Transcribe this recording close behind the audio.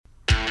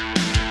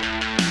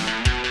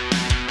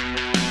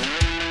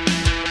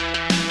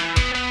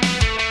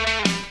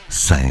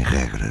sem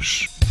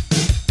regras.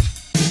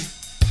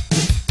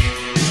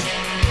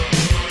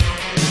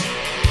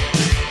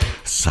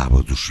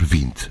 Sábados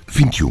 20,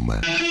 21.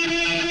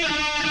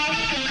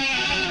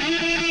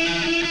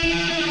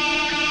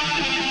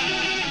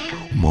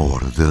 Uma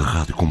hora de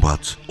rádio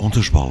combate onde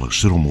as bolas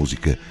serão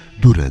música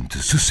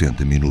durante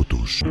 60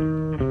 minutos.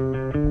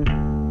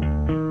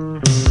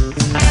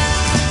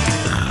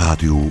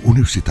 Rádio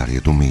Universitária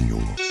do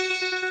Minho.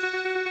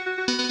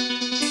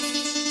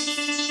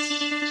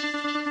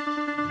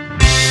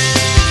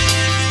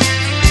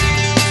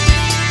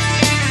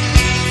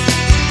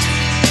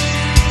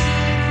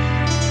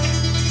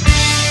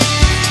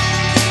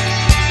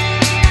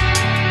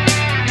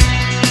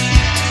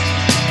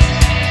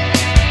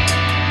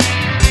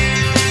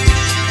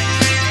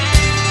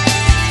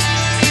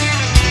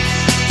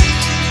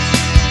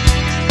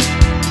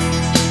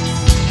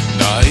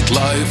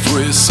 Life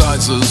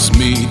resizes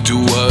me to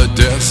a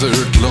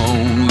desert,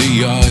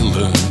 lonely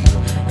island.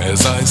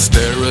 As I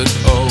stare at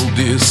all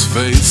these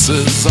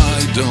faces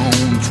I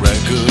don't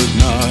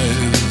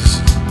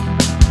recognize.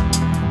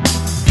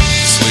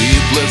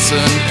 Sleepless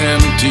and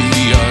empty,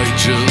 I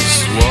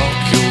just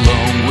walk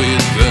along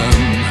with them,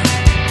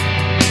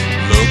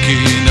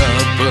 looking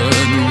up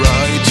and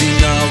writing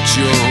out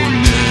your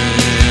name,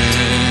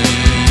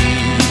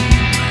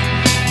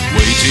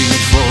 waiting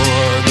for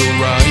the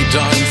right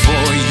time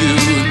for you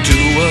to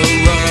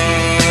arrive.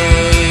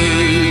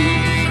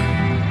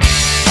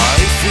 I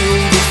feel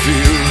the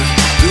fear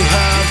to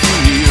have you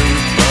near,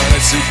 but I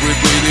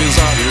secretly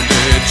desire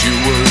that you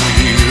were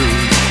here,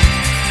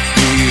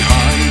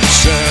 behind the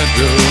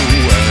shadow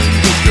and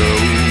the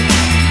ghost.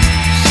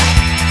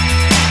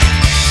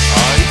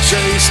 I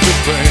chase the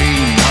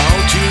pain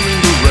out here in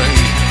the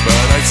rain,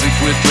 but I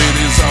secretly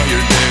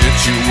desire that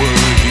you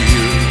were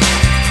here,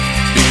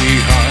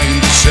 behind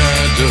the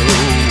shadow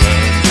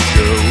and the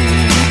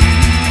ghost.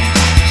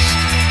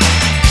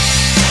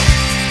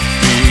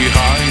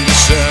 Behind the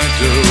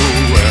shadow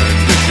and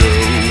the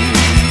ghost.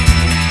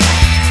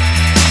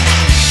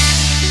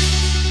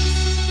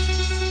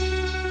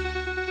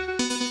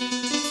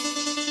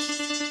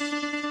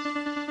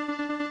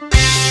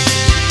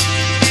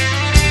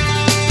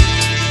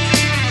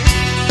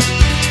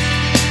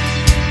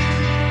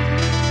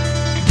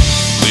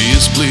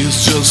 Please, please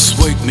just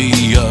wake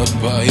me up,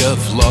 I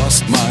have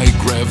lost my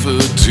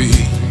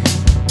gravity.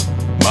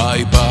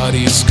 My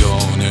body's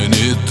gone and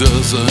it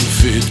doesn't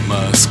fit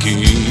my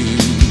skin.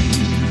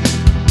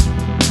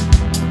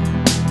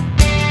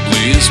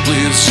 Please,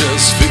 please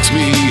just fix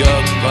me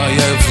up, I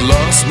have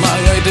lost my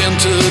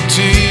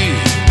identity.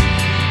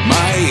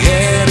 My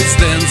head is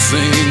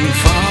dancing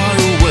far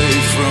away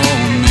from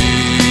me.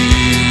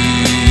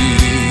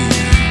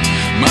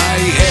 My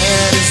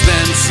head is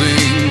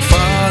dancing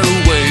far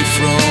away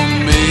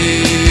from me.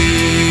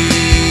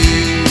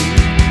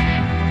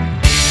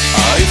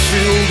 I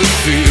feel the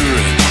fear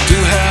to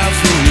have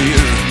you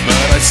near,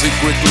 but I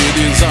secretly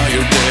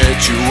desire that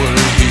you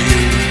were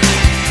here,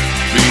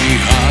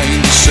 behind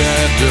the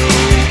shadow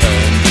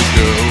and the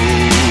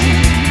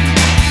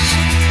ghost.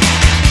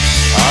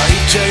 I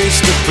chase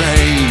the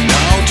pain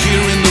out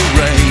here in the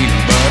rain,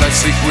 but I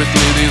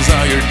secretly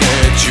desire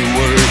that you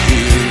were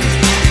here,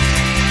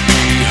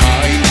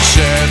 behind the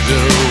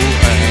shadow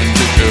and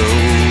the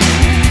ghost.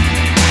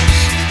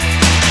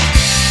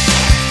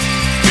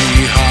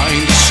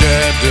 Behind the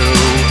shadow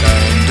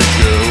and the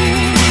ghost.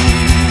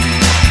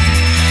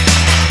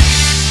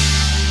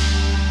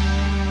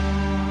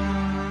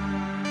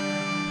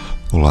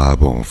 Olá,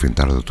 bom fim de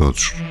tarde a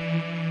todos.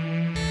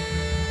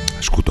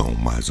 Escutam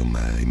mais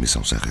uma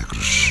emissão sem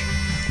regras.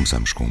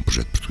 Começamos com um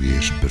projeto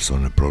português,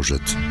 Persona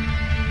Project,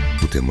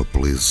 o tema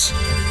Please.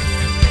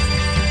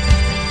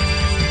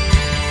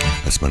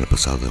 A semana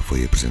passada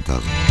foi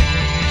apresentado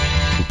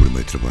o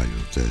primeiro trabalho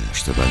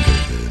desta banda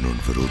de Nuno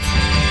Varudo.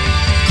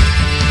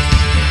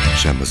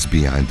 Chama-se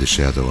Behind the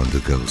Shadow and the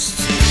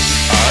Ghost.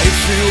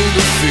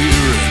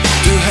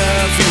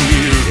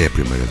 É a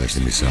primeira desta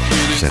emissão,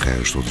 sem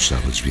regras, todos os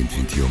sábados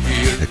 2021,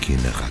 aqui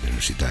na Rádio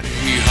Universitária.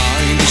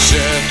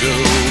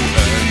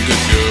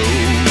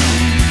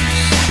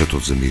 Para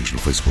todos os amigos no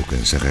Facebook,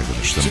 em Sem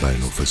Regras, também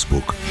no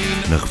Facebook,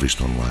 na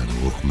revista online,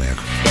 o Romer.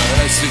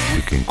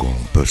 Fiquem com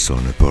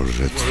Persona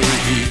Project,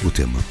 o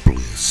tema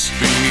Please.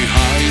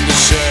 Behind the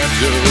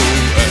shadow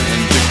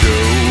and the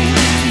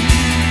ghost.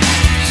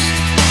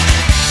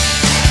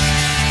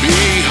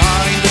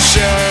 Behind the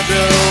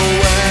shadow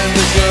and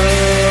the ghost.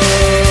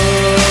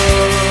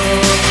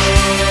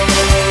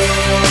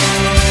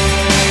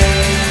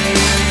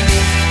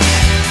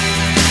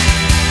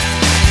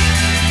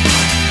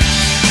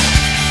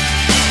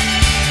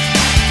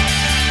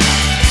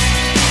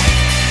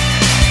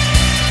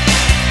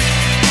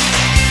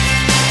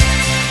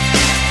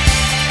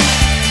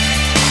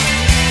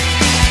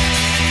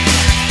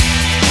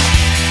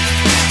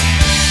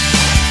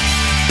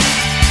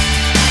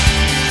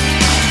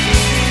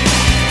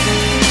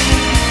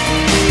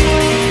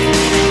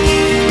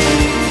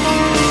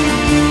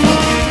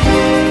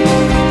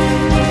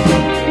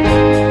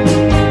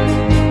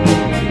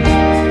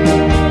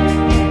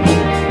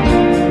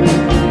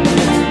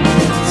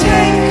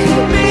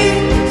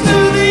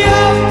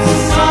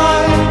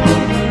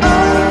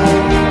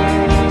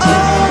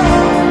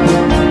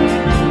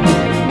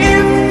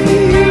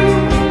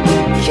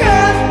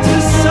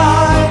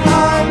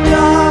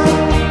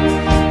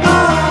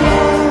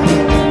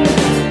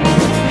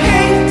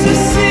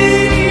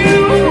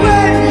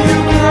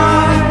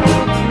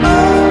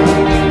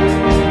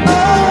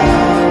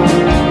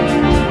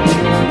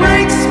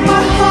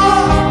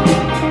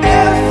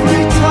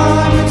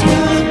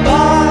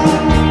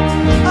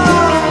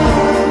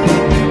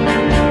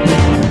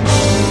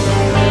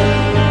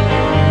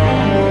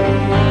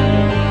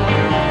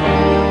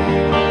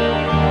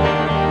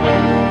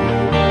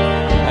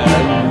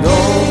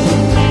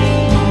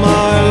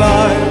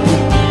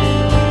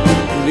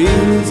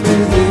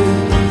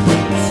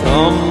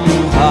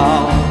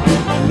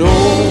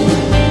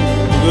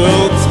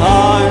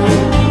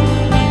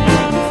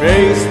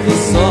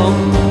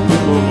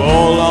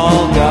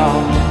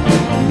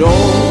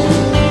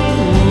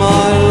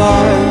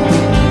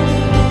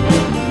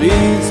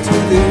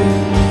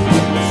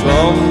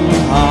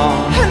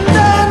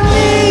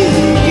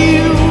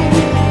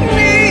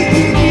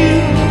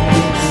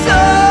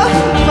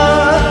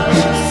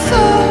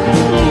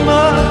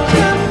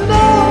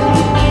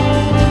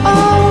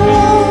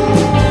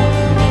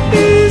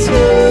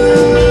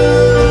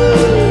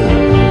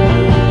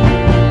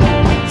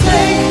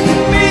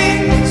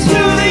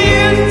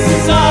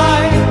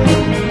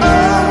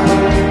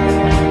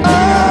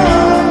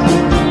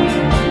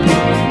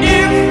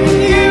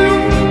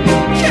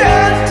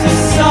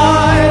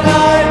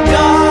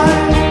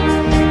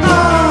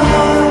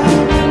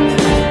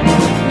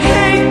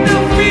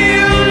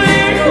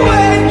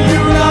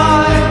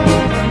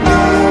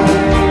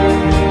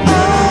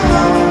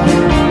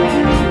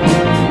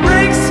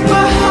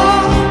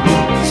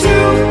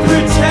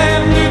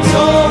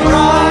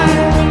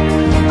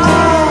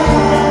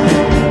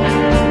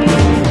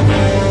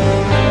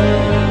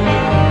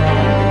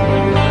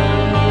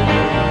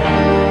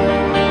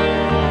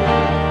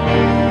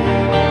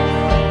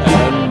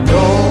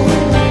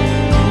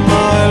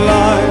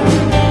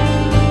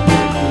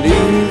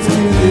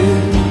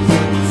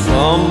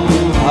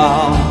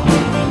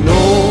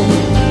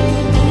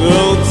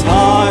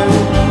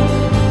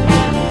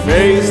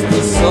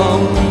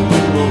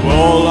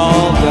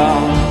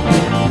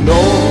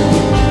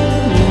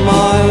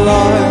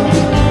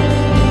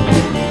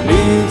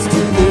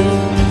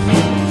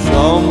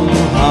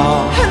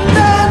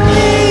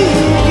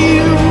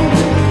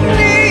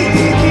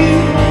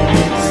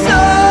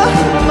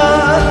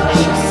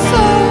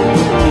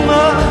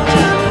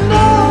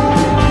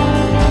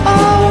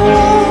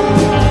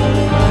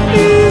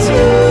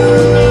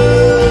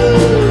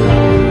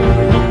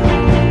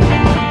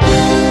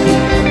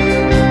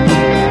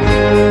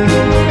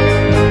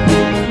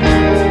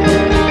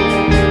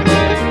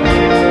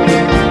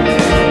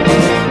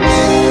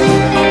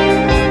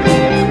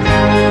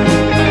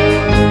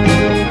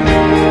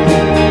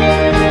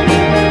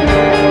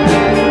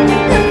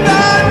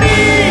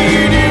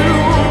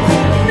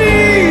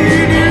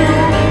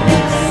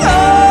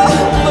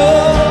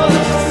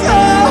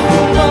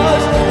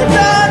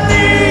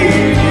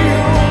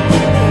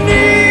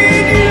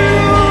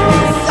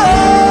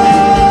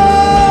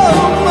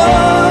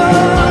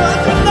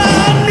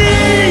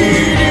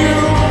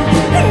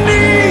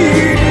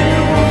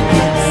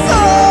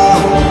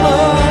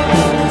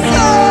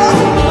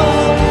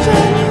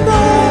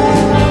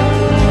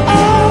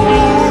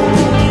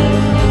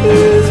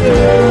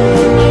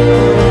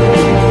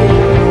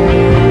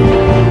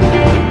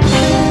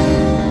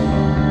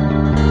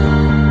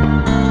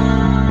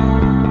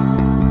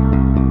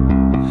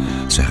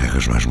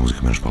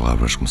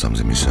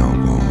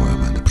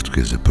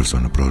 portuguesa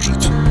Persona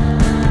Project.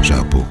 Já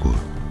há pouco,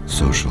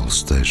 Social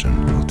Station,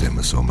 o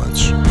tema So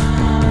Much.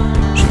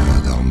 Já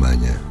da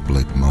Alemanha,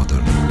 Bleib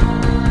Modern,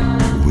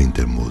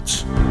 Winter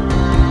Moods.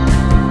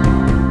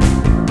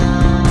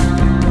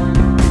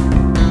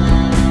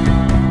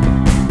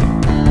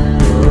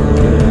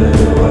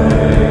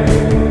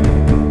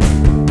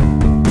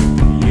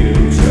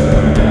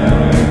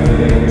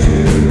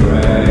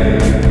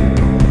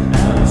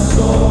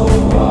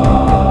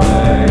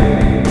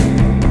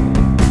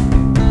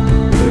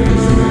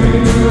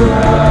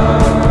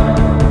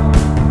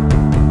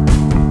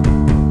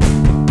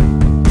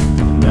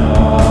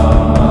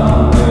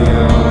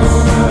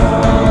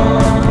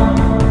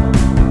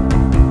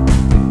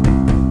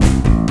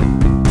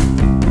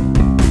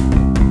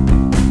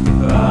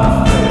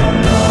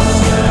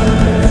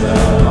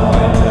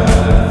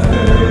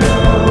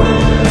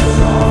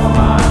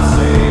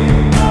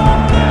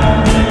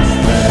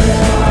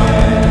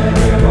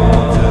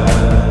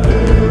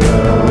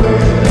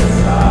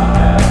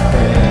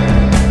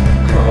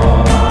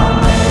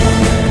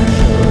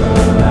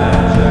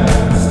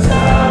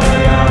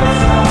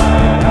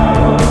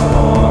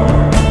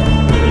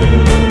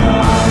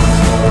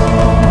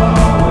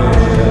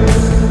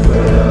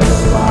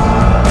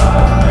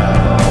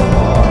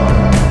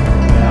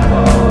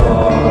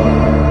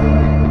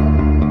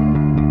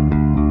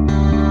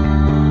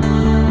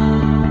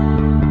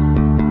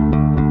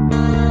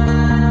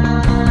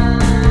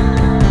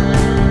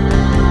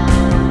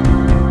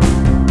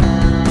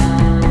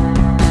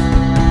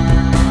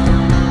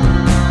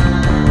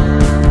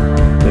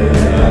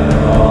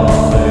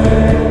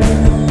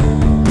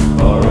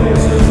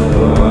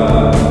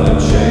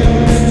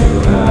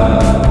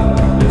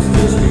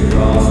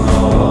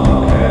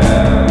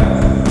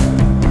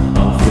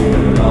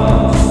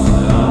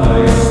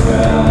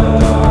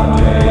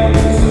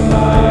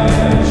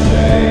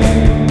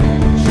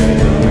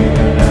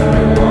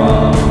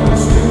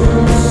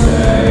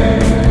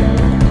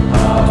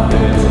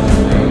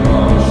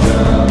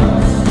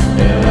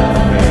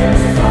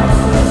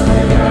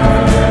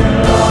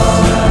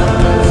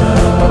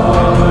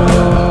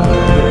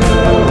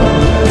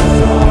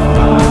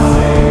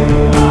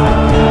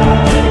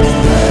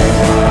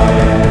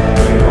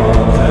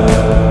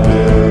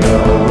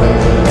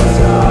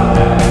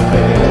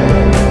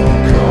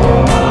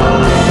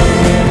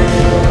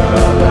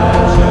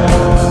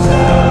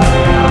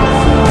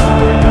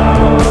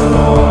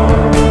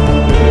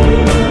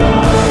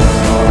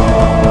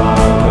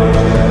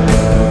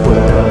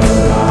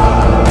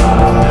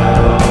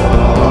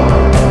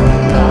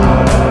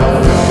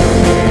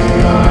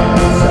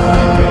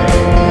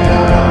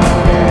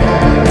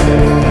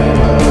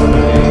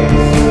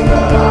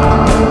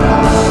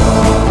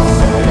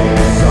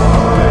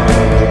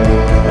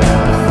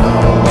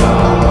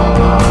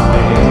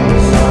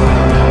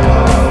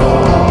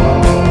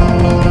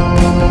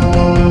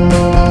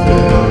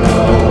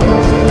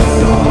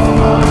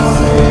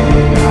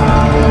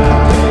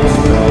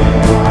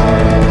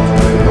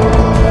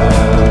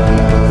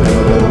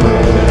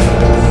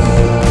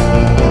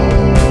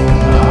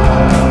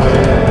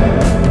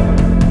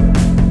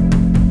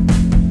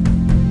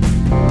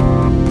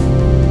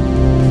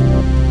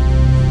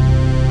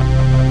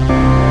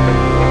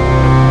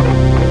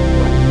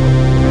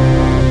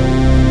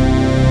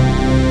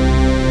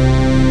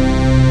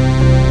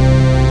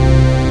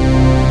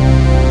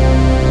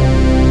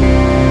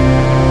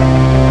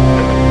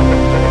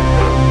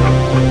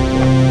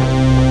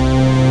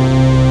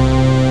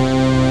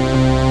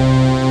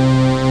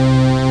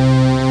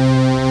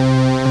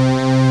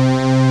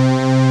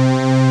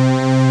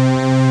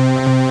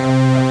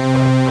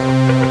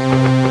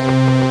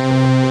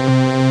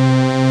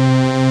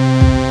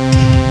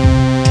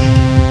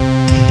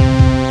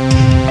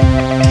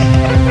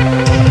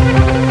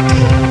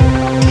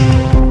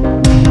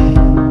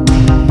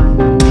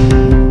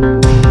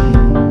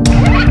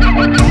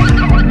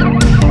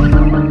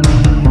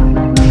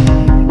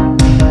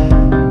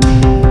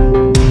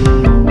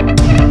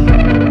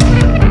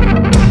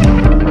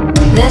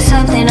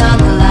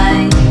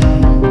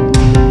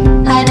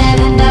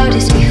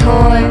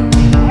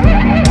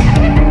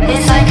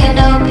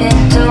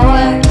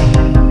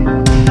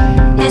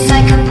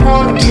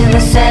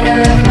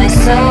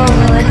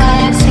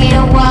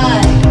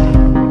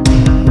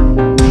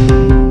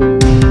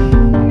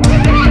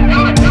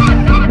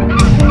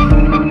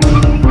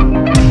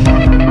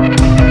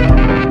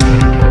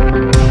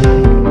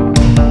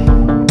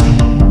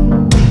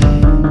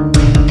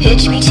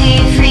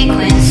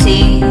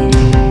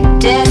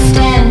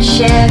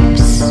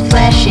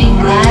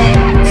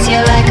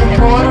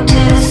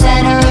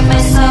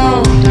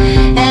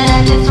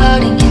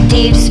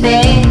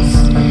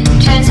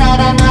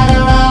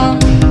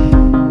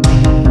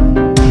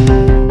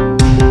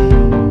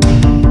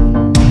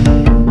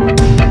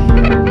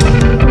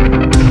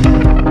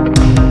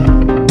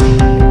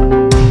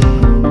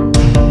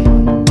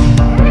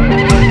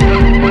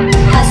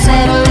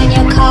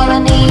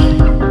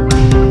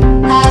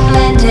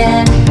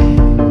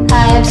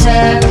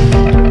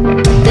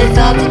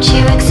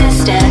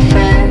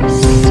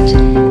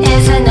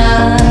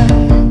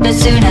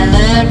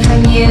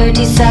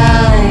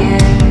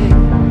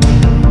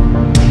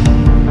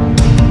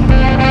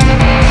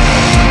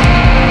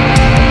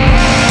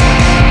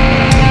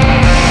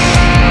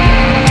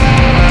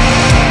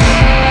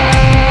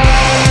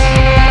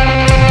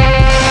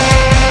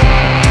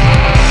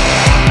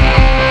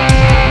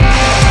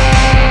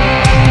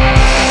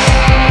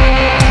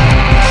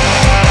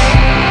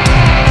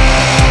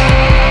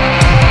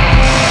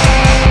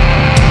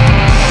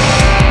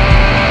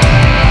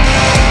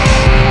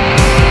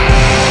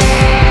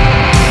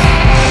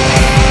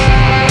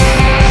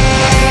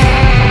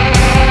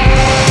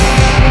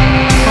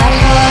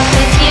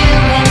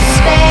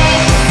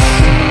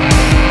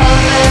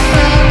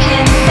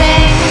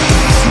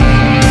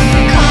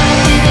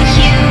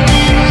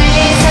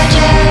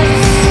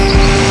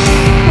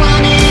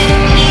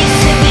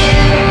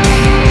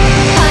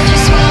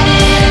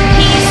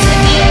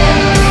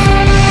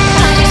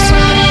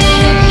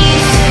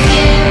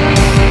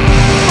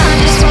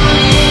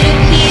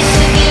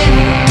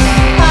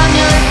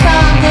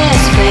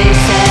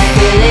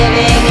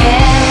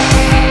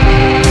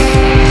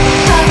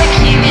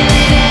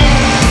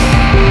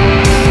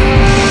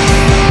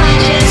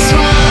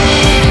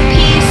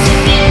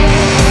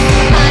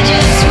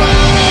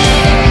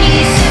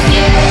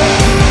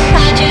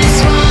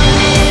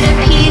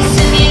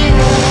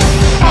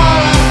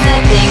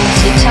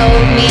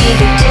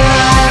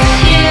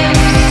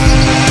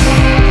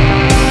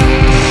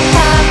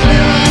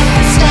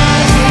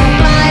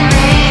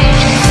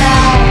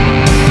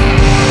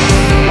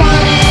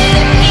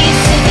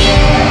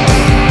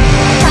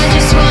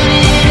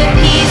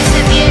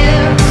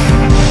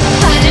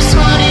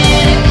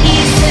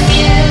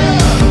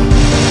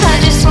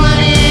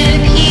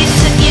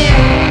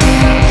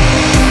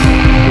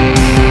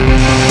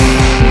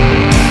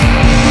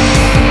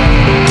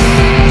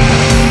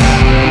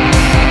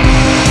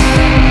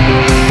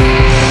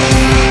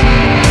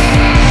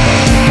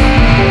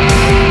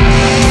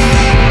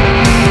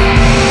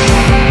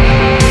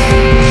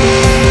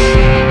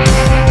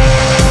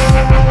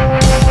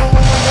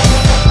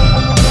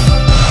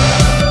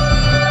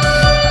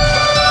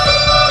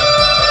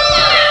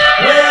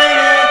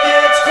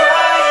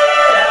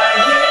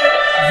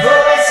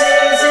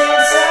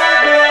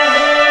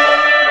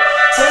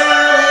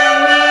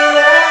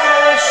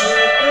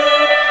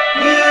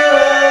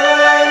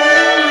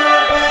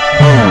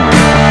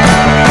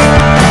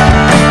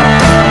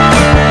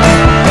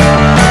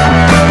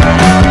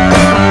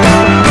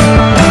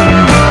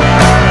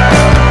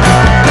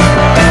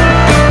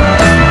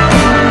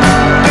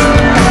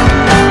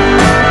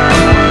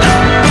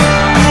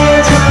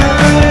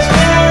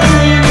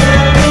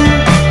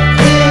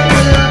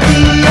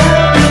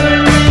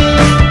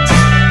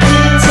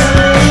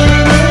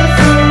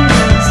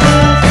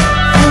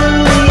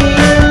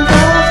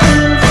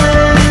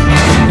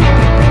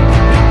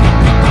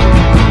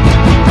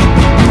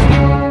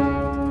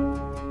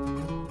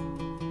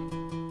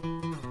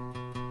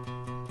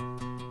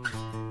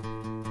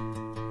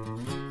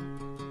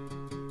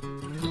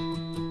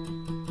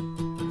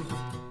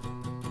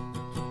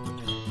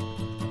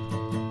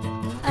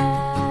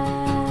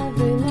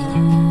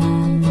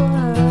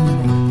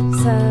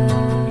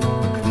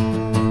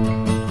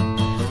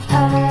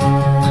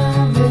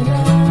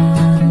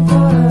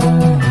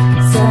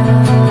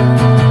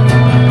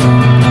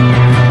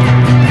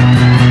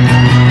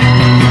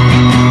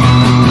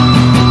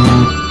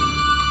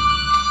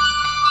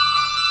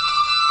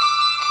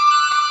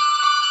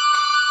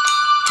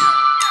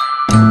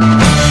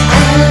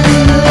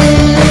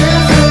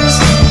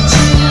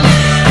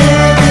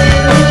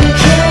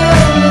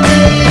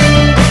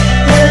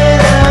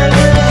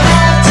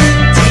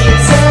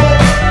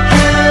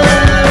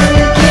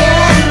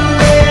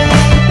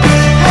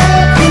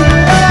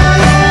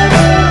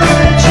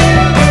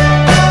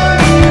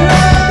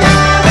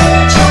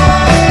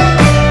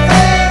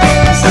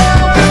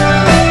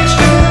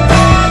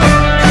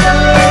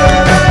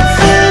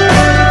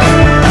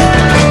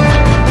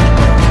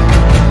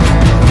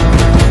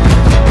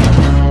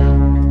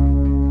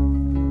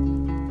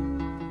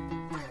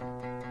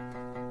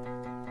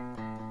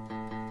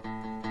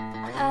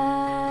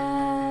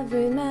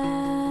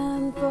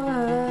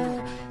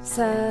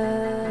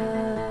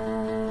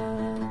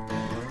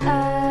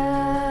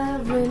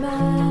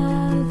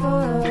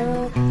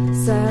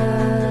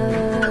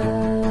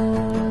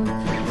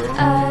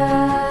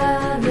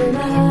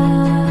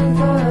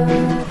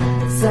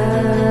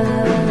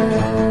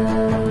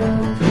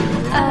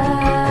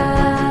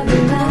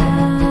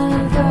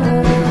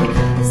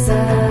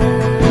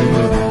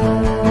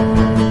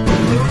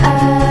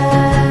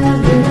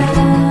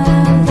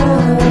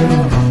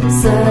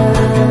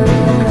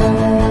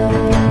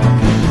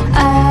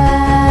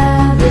 desire.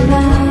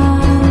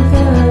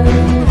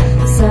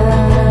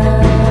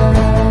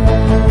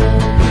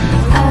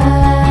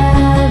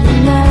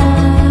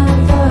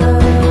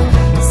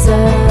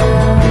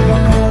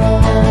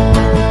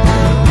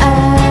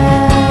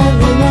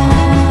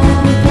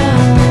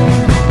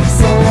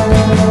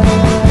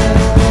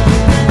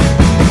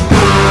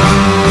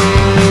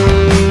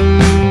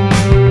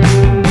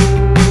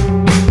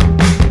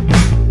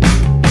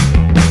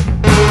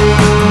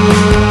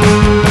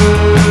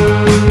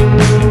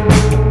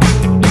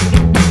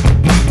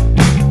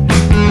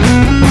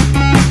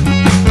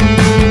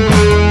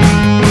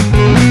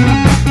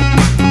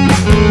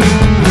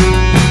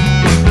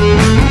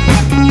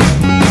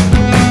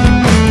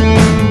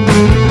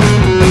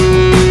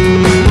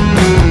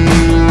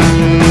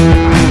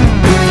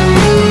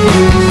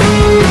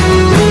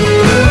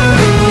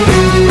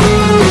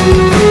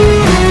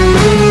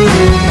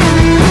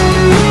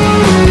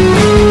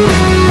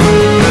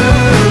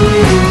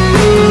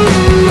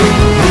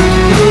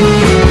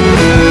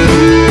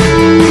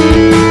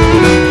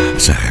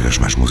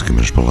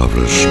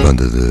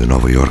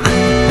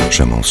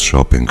 chamam-se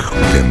Shopping,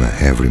 o tema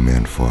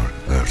Everyman for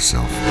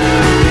Herself.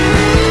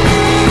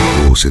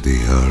 O CD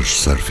Her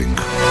Surfing.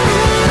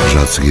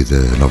 Já de seguida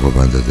a nova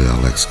banda de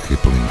Alex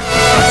Kipling,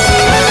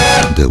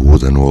 The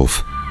Wooden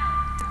Wolf,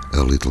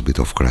 A Little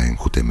Bit of Cryin,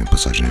 com o tema em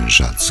passagem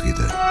já de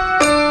seguida.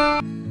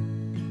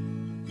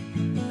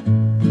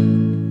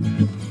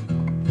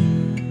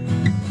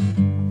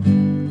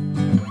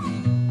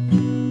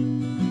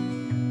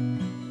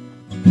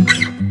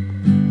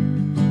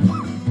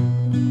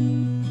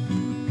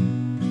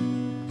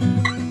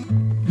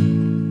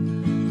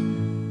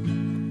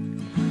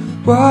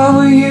 What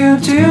will you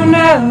do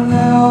now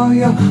that all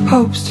your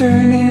hopes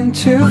turn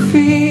into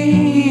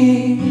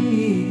fears?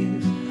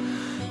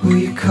 Will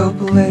you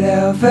couple it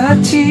over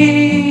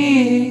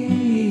tears?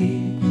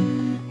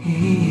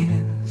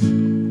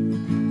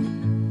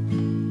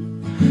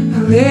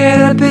 A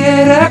little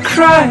bit of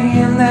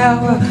crying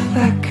now, well,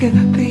 that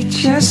could be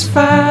just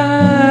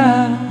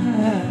fine.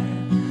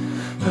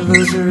 But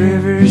those are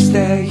rivers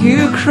that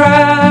you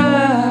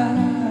cry,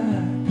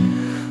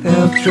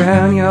 they'll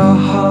drown your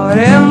heart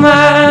and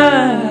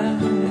mind.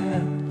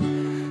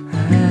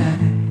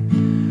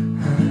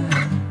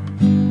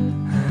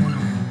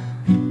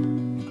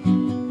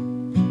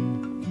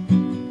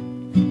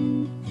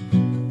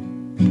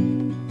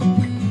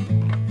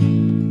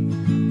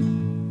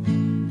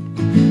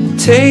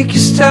 Take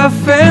your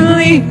stuff and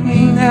leave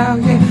me now,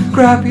 yeah.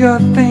 Grab your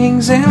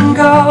things and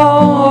go.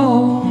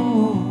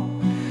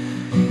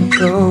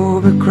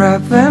 Go, but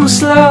grab them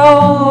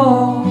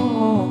slow.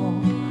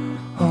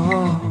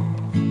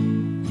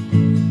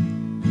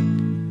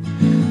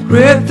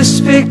 Rip the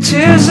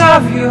pictures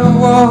of your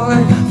wall,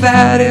 and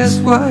that is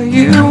what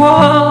you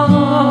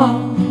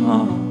want.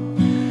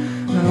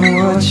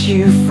 I'll watch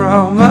you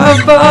from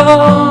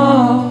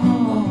above,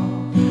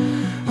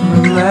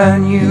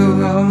 remind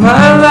you of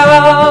my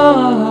love.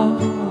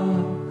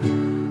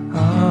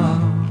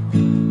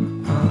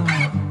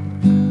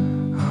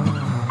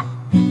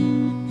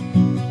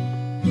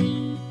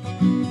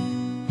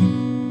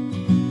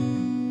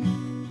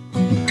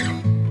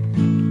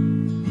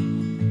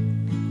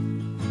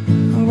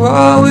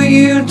 What will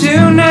you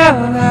do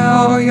now that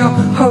all your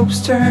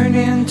hopes turn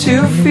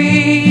into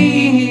fears?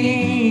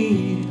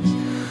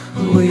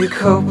 Will you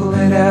couple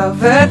it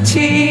over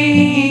tears?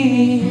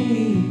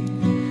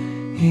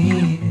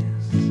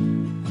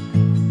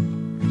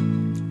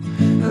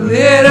 A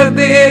little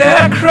bit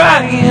of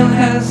crying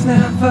has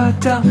never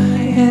done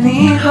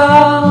any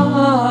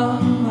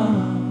harm,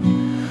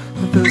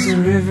 but those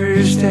are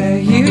rivers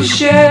that you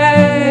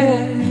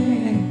share,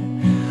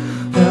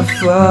 they'll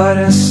flood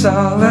us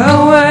all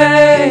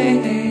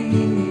away.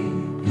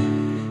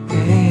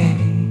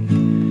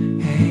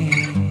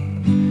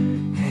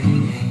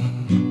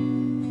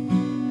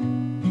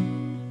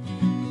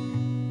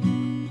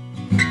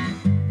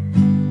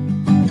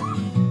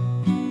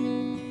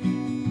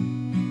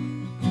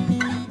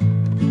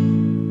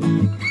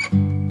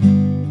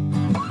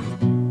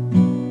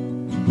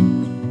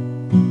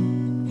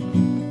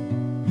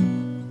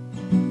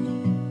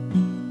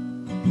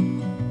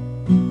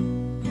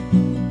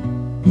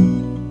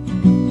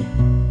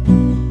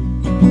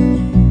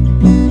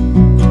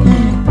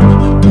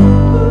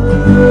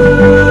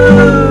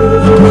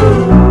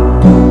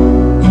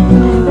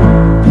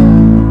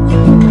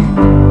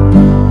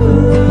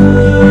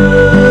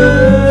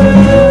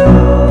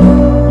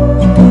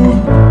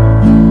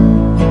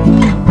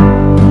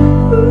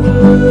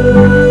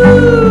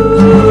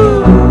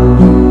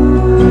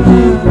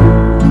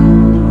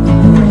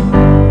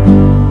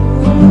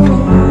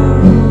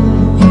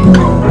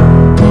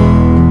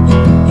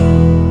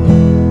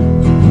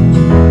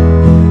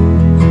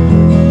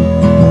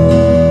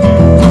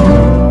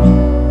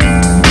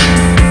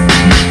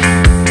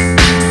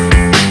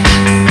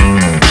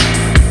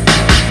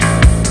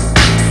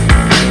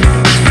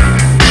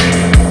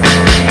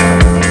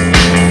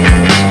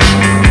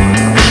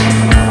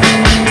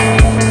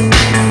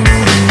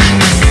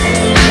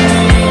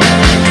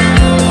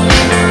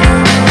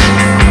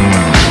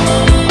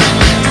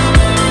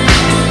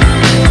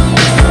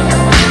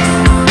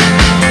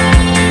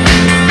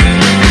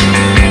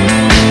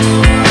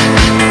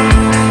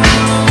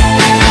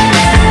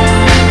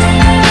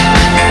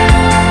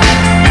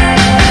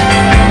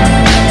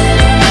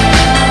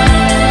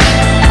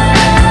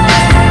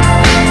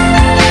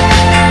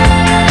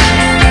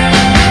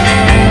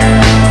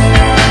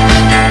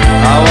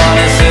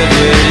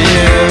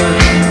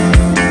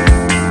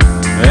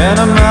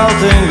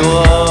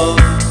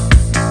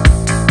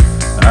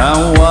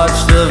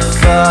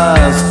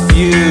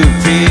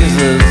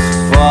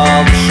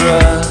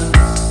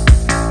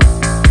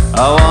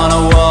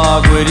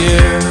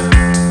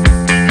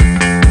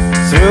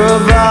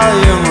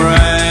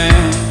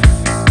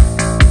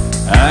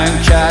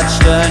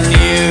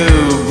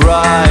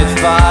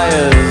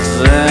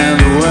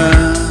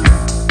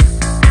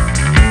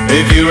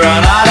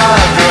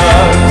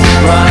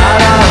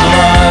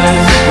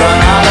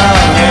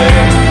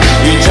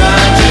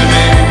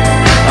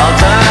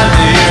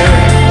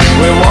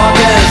 We're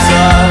walking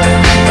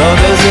inside, oh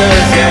this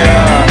is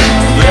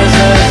here.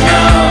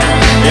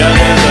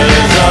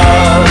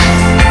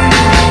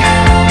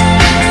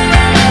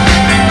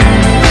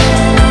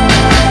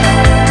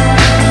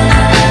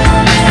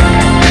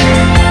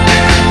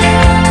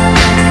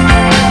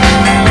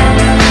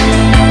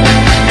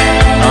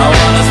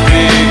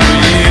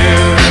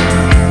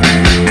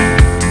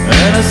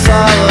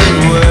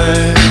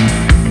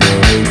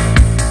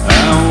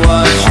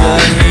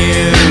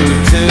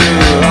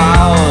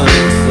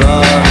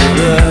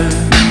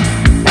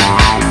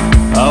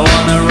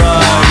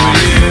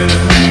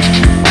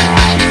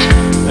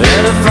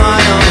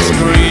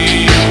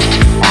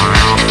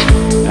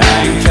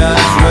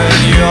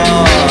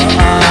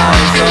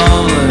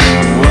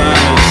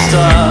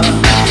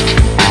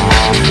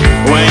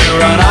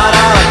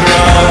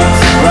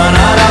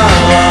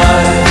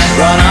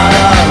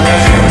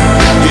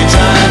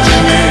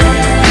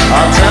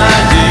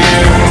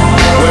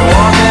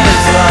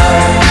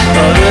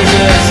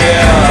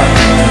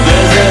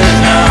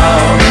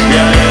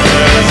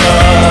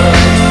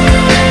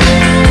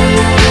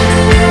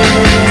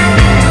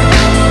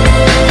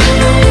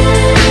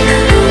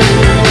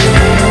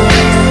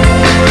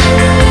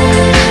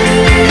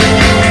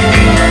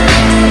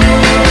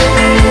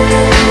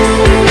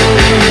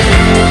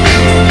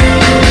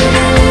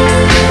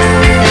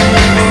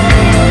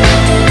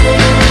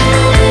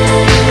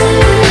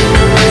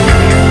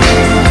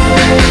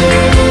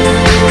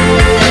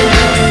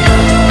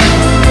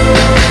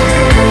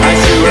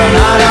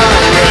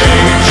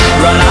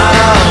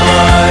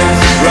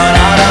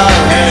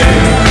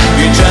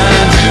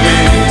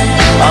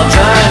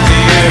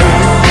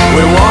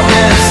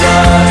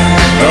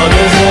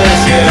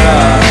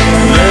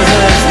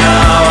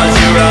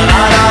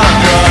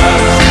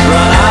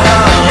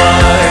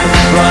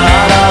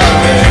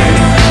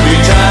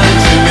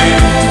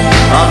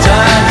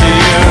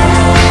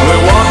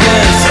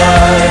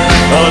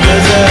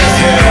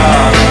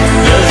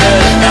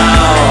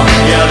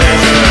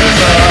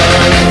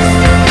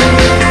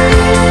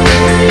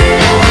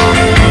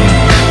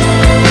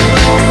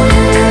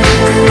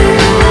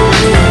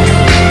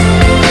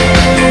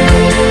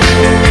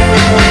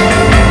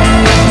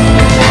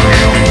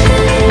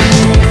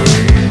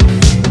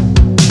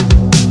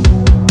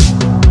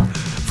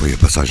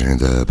 passagem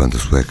da banda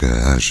sueca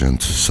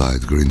Agent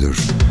Sidegrinders,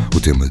 o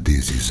tema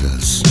This Is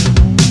Us.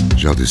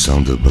 Já a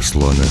audição de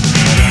Barcelona,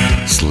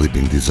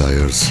 Sleeping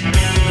Desires.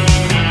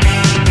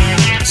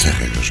 Sem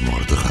regras, uma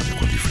hora de rádio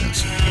com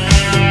diferença.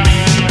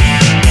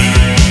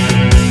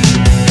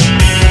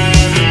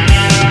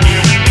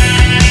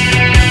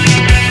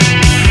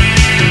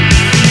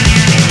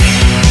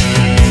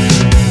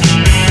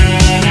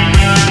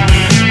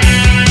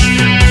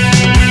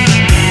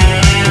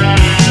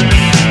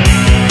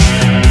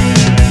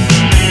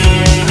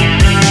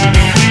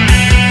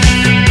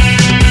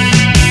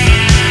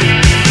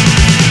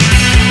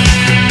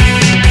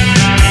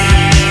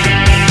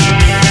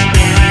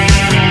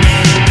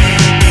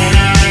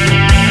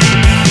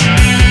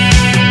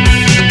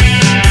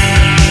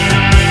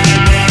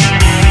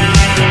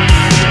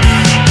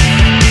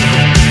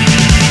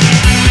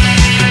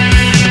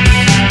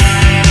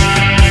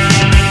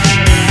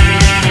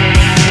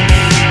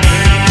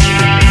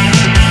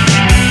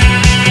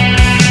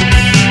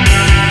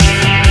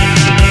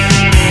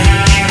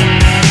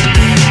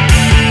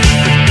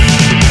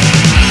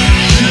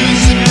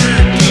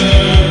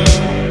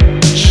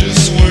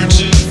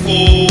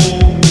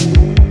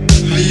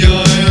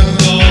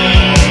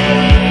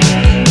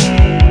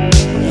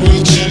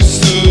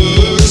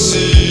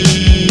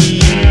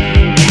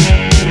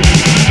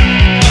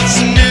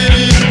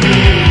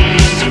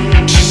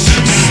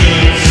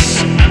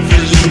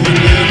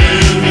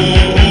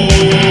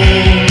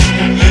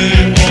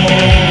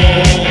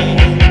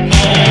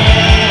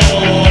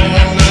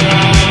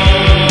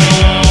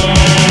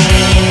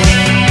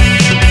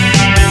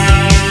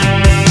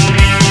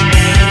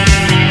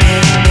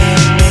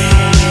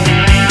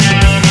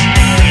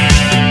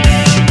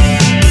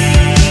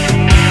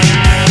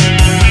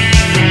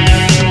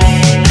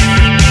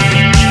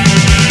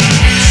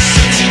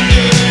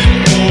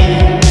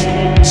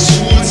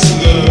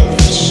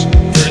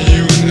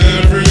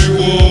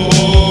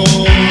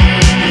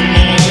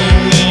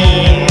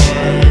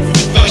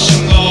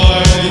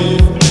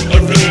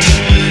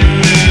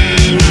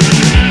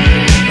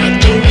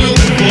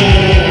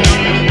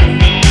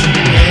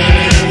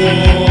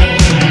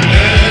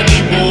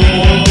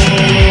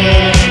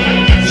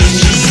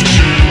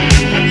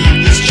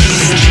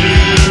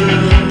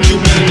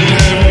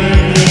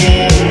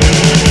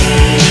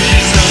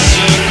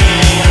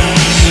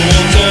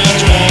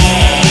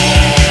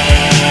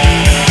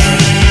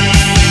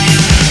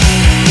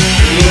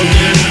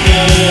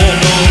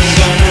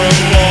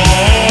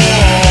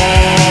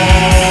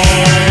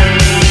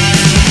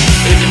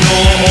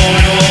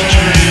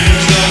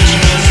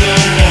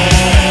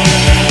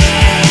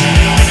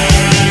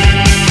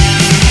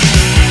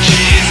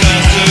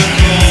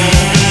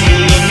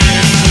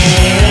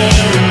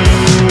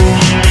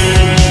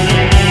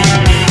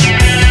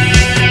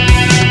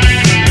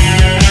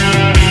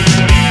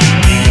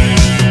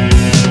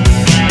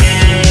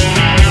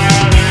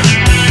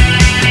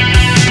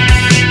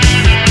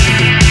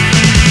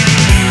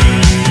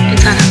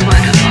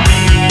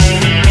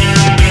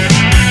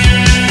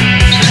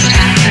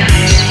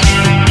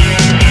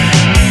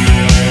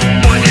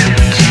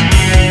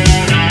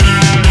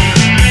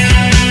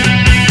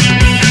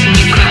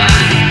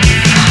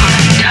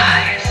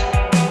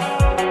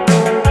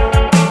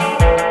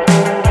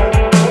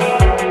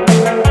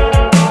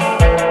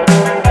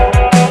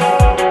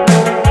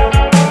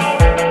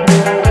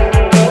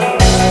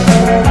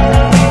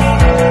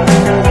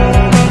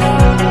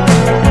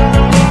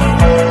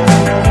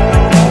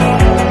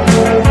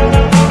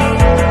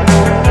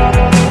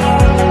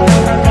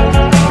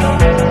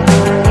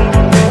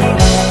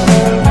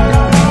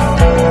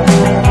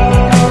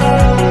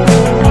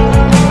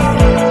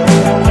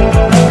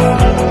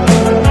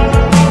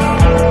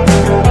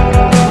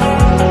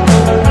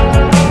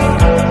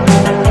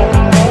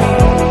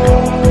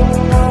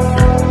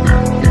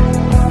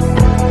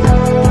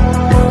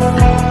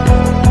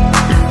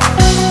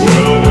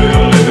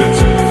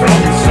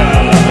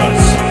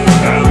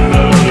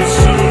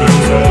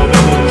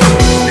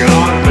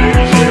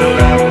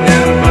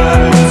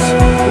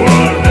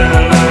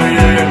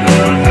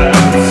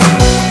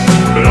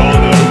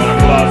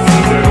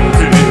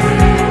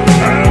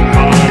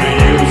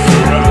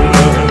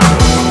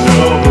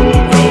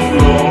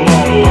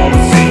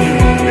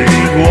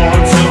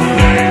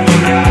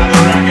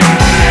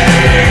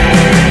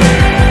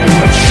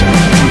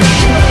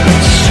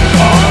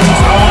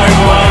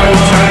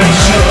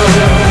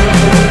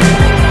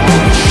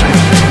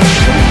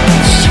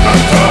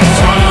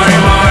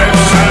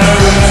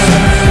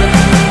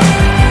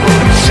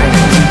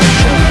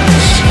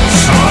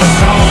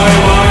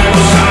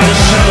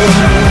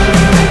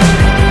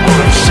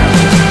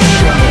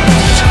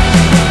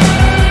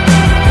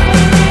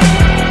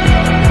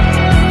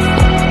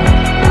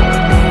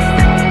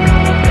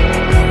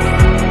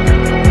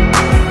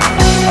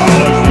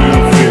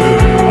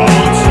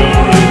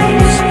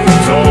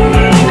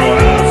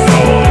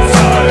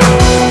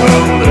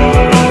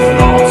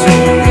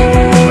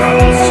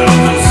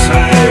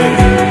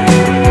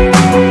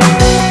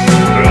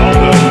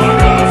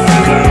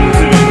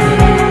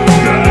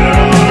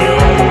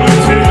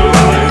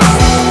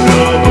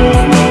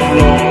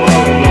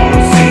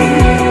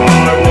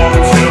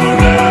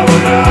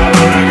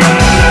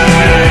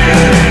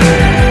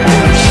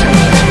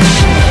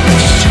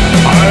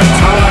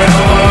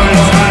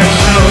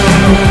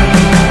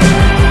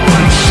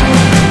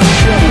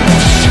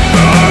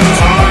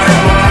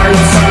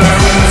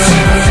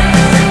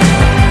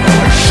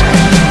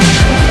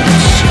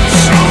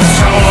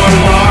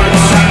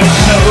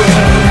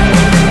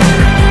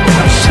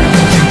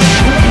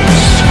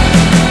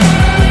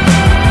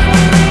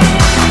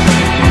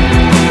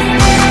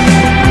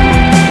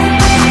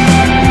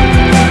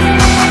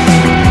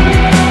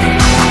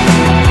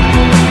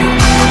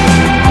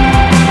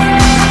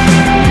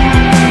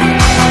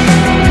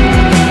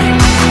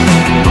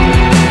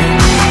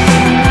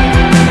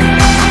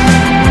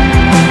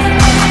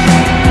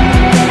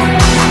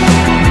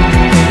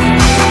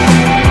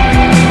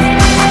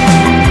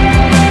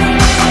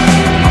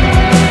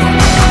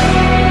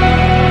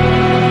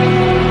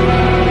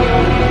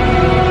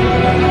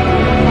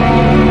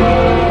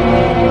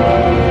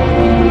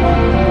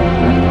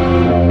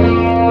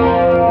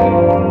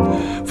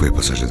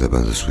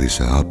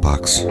 disse a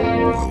Hapax,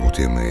 o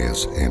tema é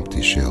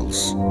Empty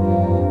Shells.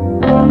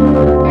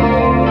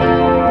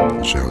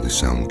 Já a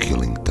audição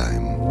Killing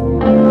Time.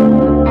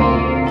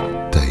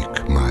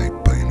 Take My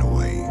Pain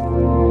Away.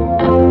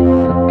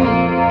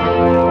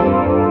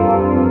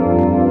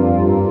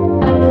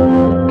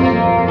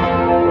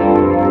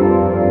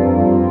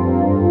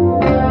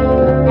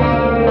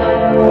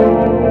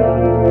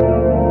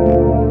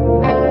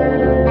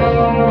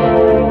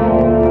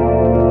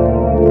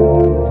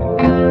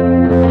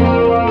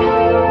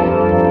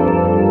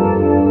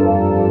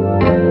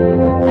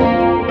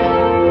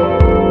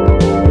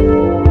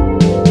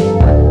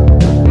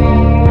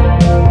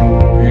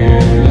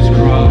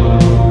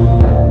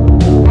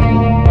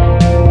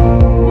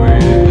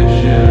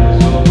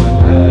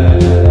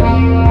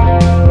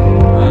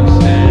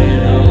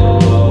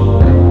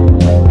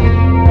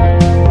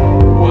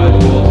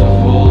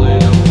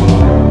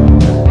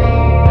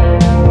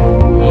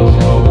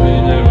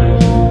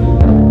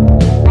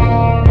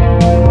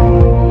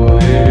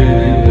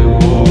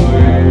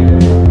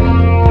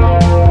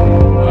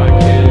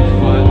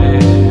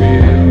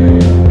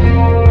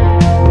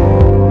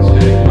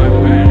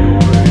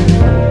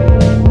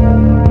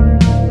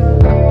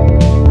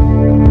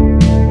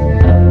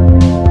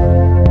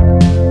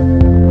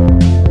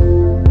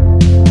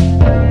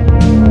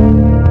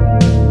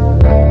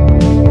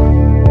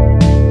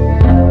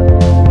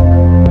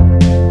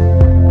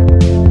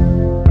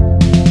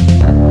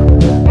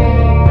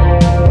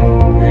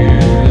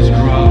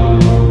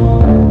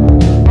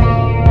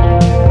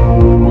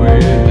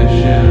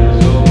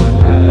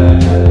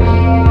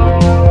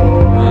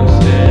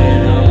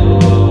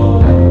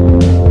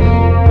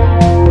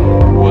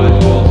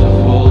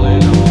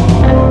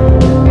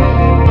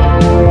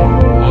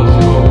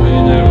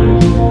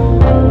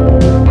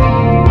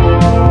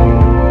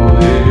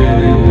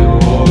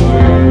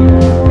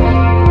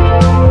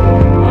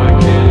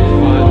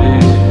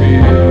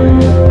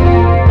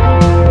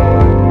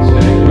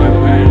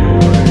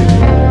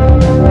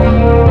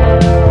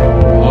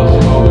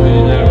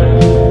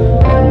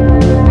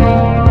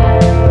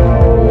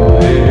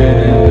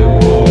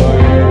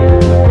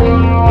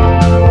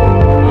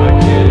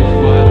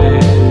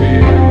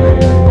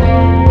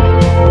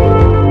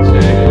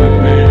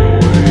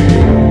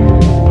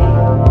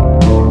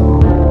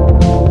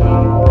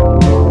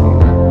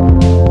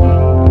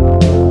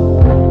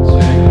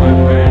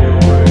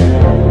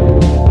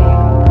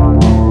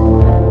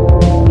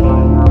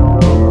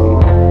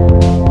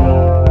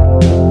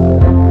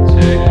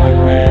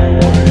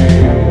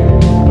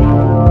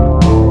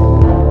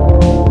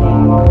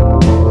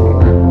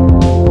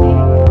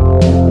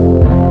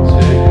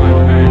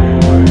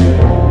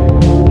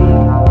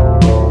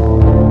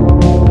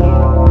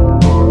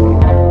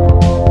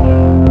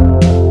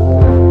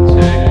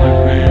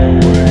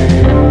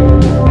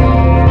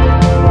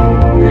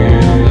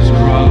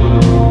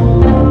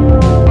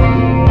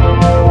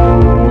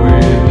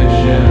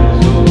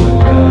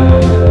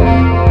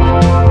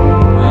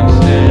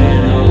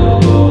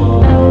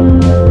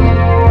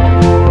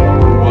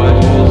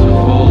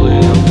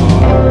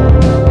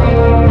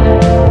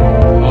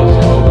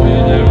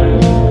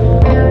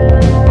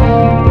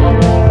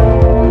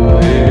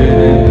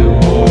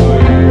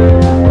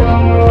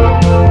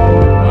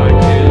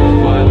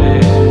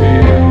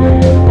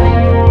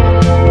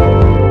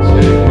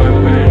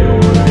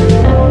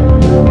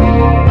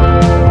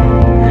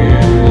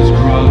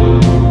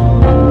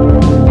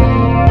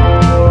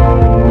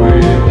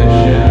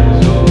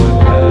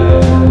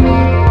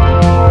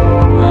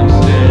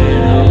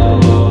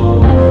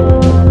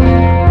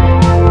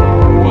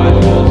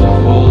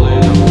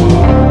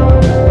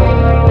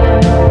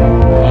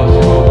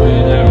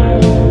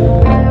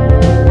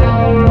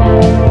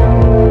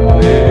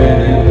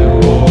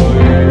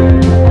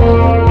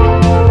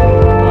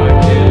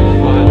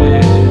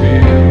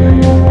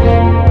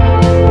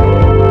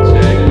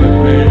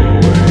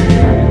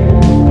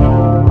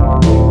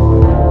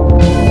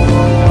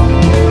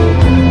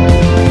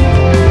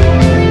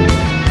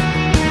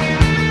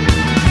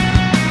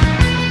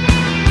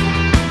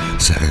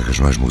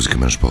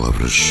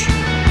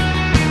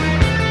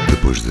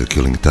 Depois de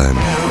Killing Time,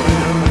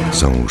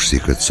 são os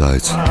Secret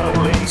Sides,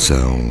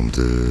 são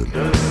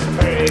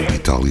de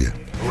Itália.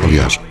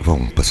 Aliás,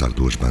 vão passar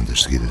duas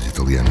bandas seguidas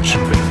italianas.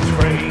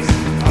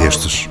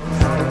 Estes,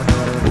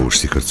 os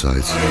Secret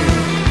Sides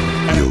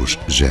e os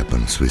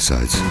Japan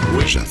Suicides,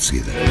 já de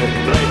seguida.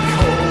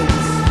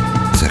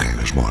 Sem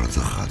regras, uma hora de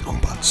rádio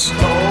combate-se.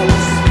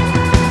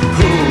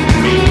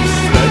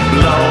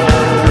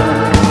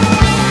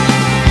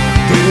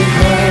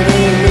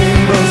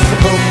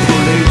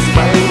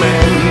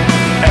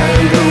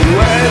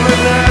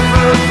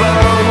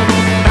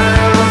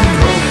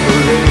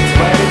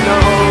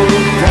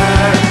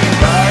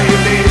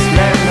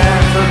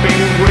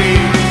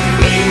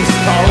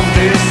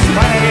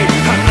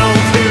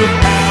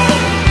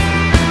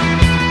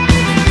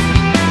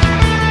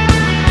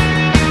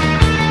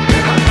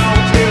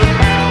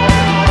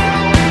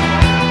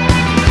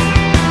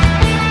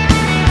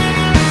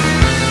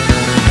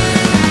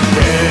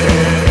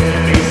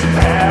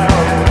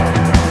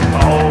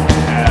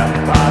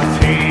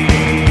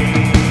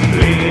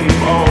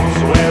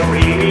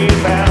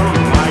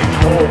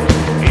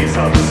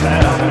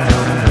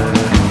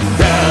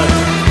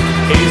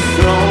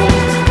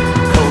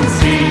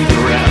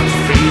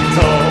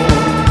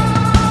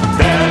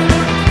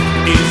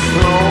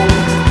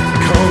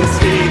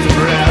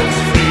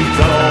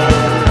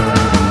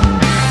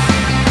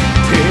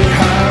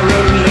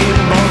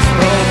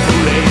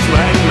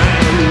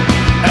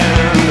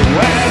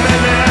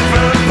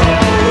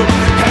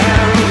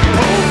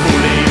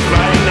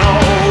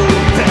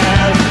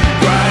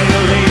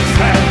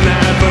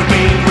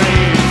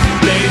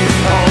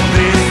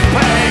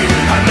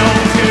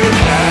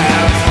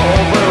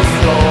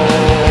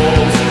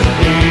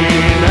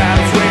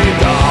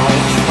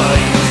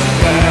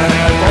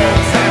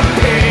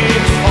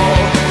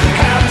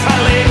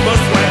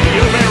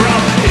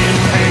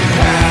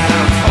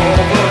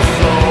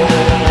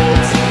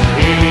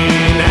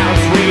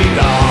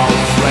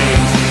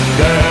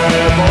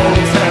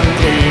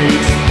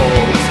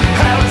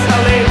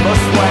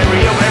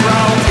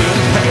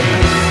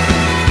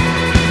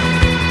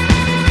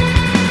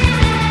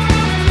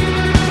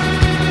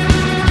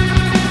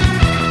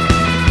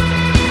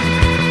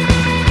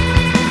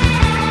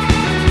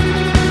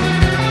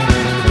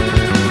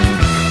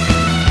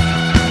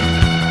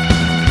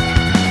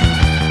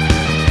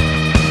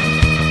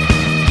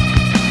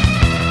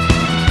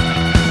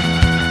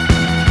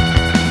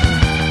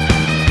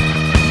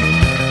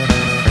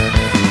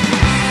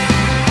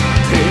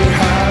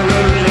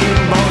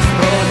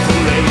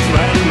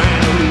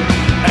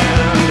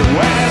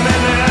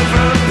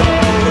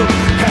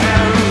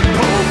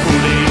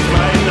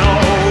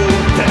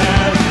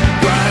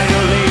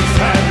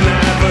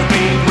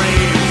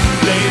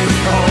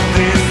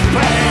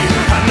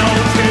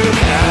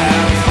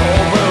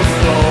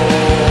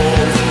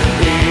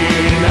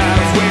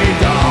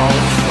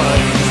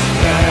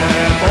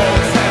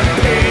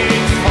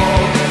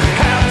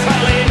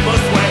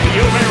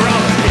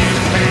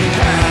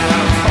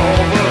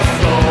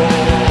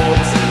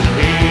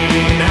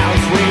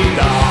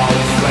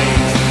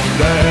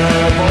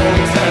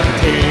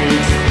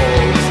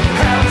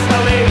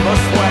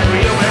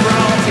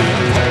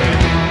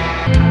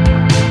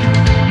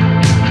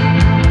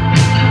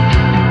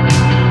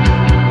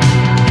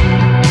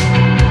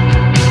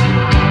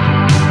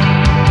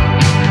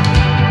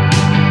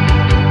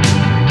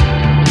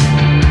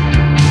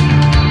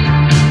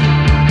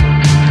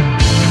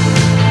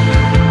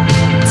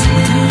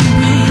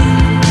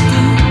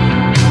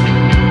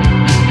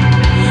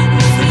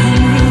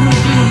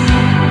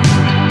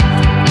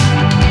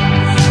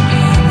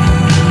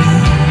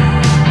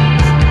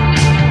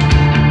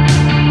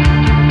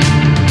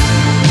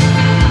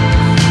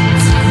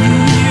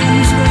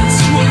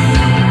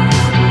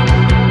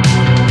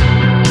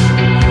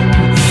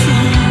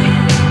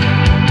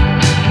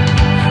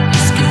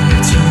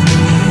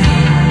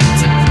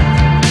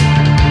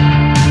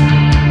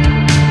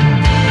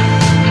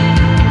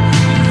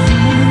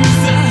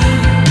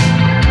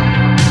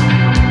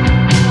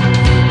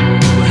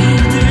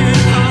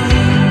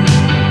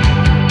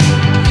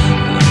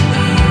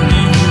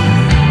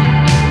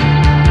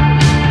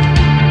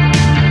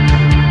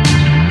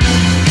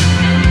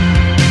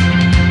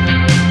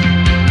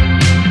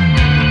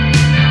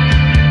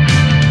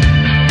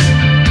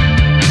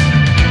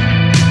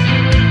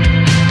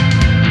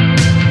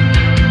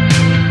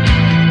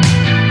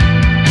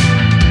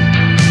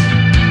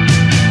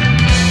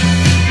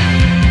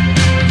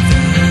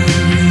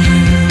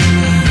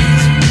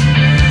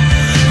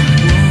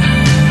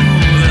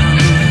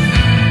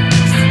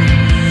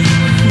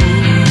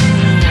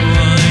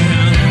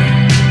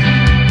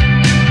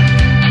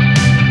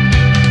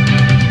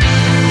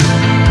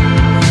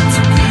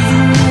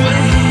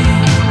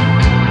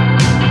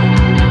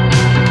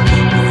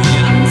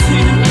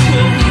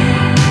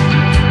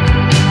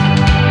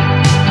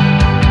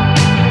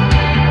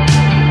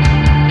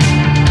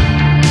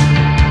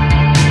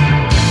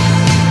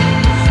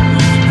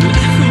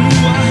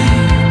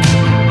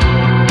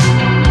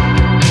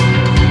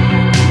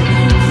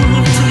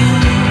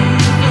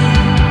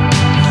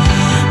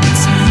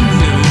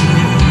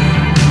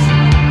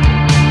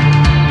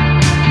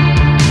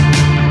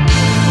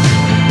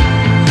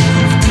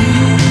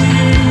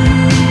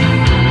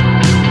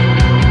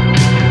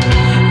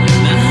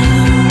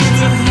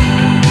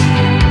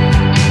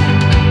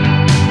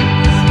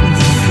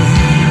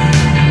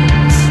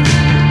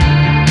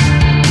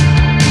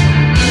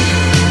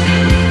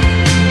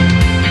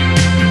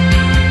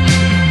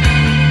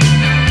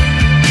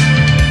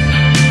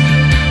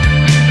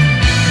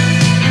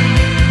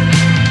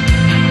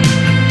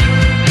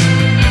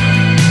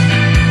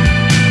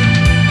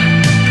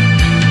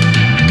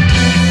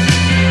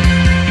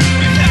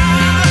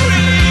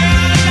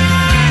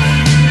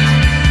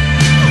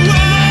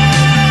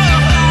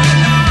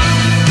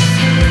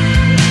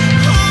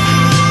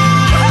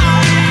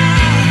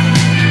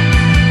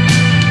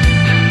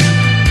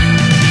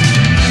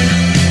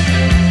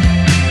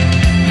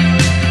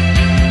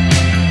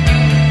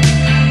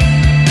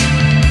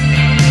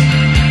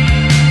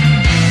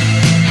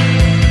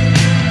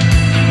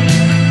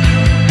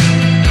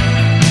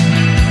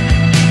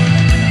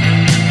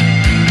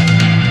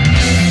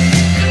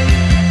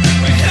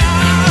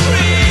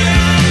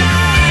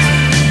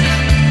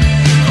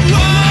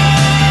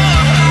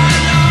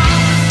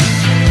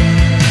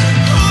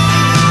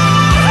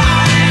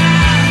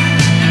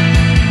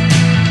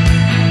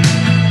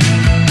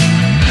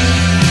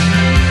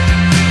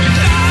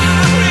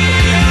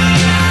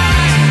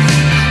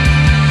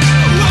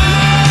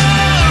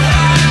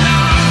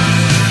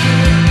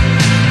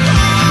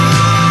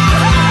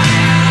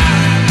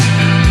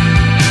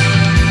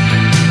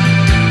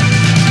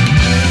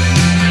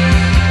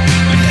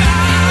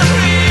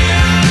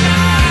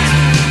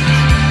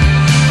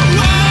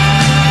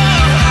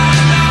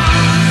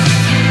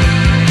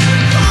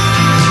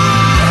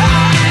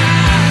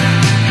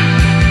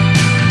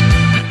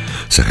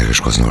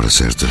 hora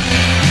certa.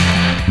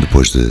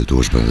 Depois de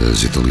duas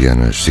bandas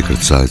italianas,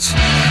 Secret Sides,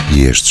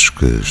 e estes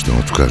que estão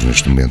a tocar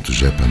neste momento,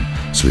 Japan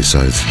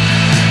Suicide,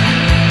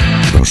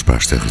 vamos para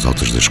as terras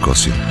altas da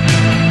Escócia,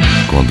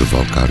 com The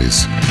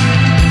Valkarys,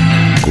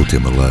 com o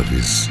tema Love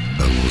is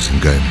a Losing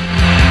Game.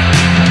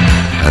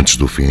 Antes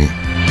do fim,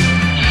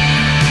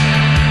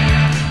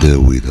 The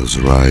Widow's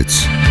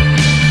Rights,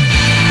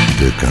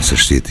 de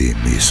Kansas City,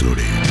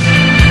 Missouri.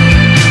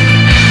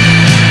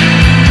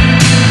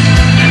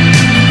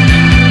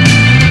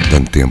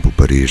 Dando tempo,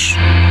 Paris,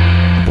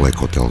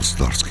 Black Hotels,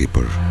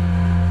 Doorskeeper.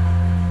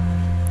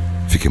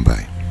 Fiquem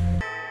bem.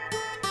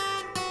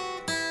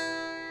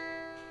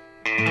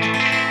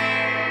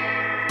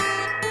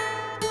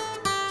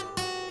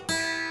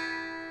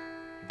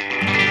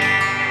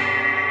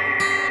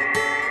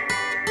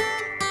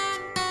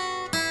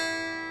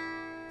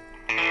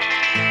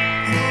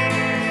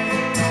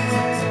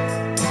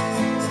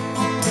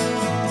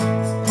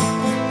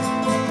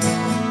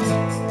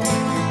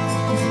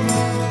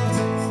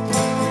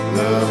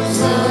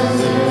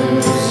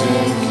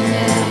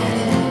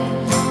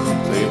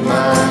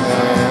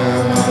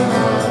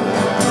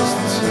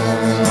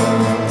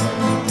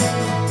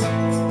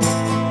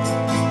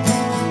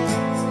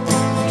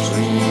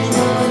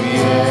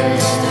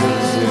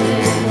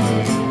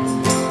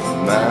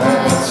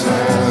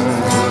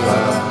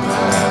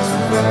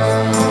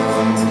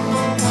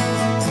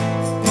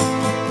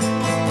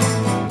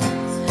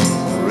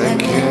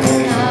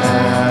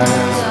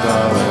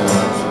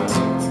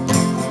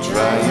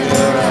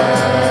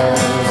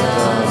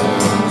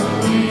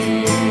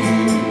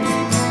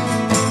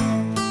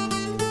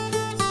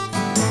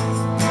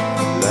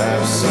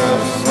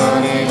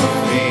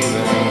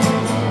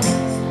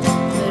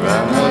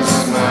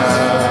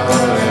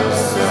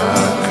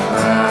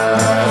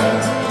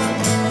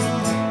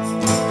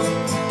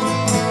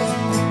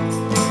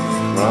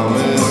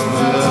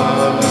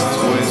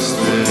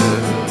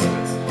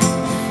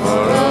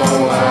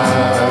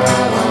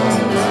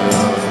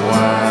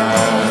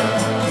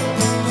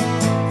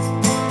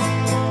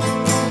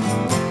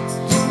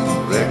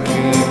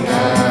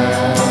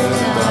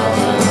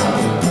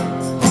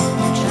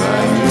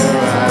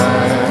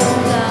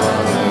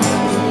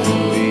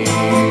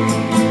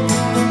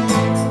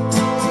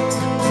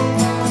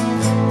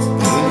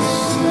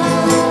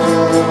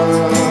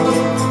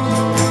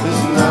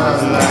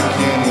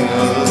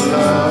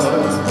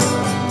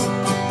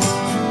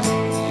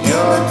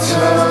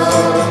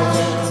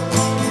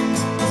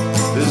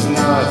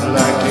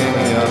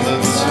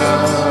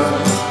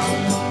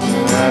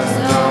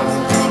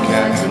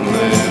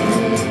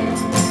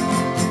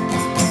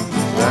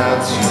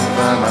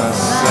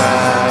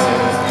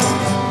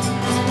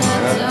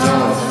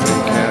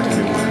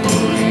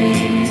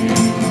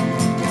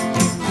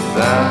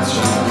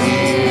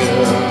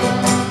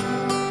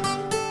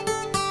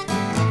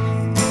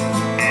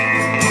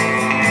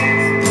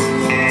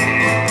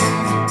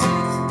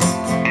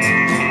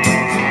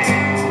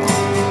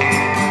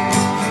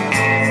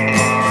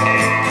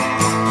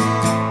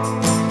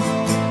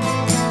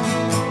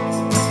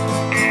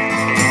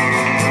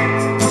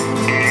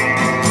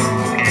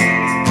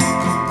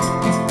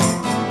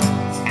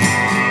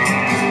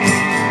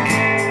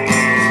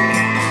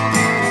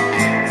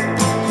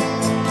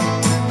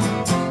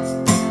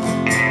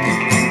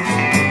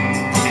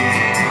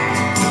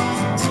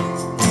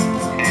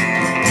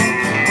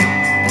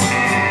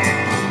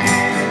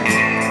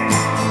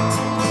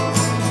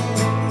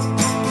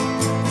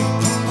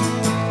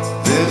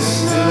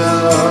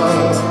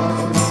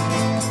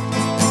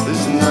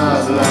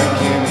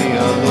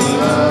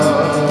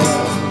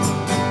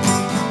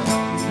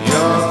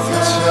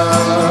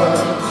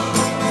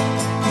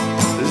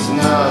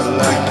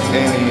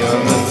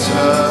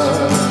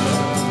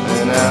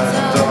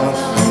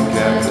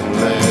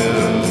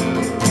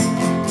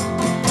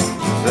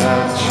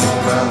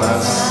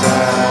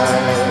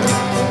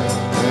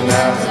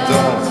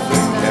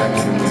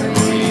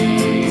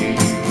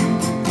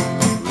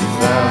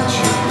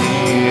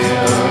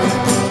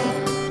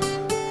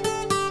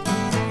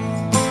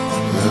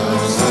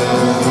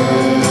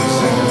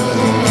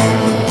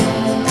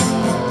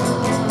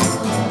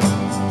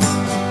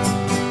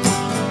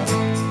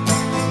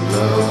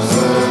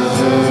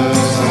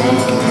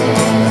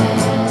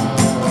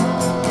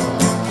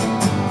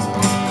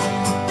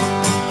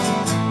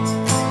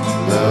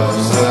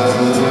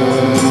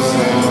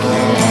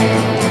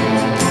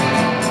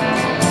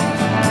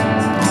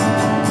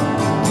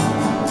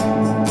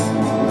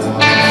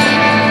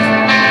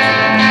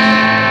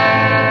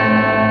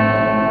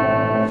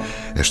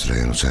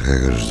 Sem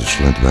Regras, da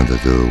excelente banda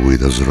de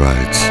Widow's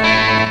Rights,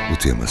 o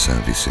tema São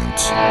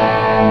Vicente.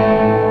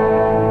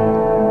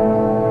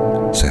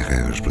 Sem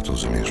Regras para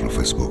todos os amigos no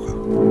Facebook,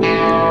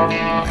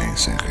 em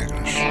Sem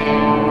Regras.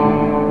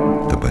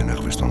 Também na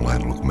revista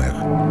online Look Mag,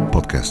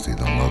 podcast e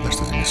download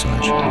destas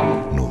emissões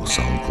no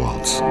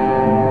SoundCloud.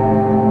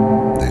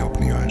 Deem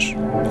opiniões,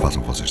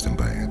 façam vocês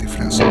também a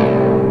diferença.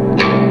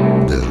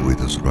 The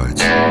Widow's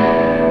Rights,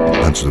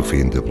 antes do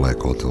fim, de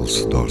Black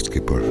Hotels,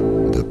 Doorskeeper,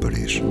 de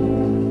Paris.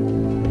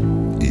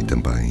 E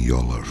também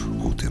Yowler,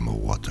 o o tema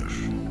Waters.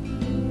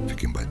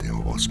 Fiquem bem, tenham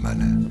uma boa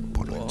semana.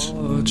 Boa noite.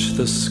 Watch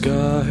the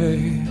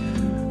sky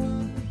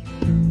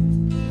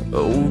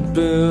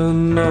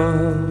open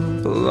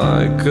up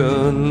like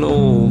an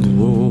old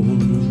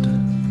wound,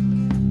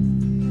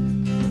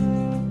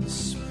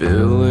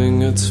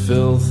 spilling its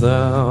filth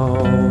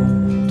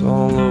out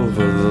all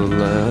over the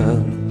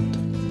land.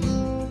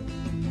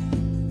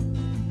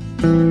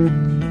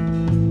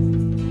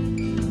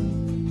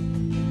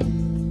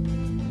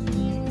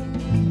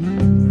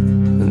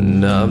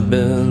 And I've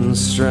been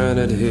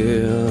stranded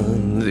here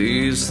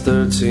these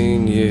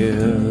 13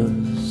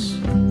 years,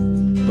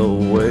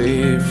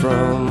 away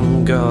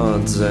from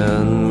gods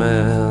and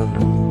man.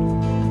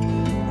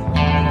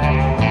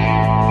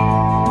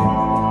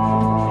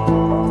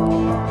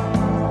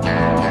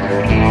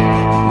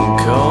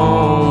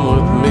 Come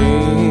with me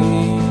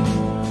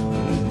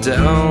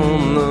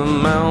down the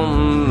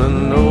mountain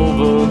and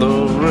over the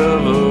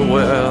river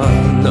where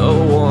no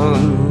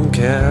one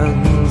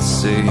can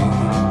see,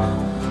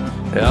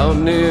 out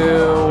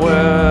near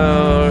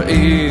where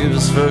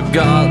Eve's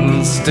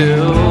forgotten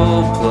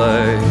still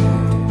play.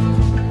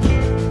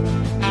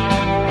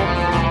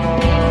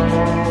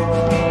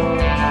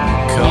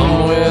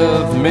 Come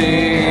with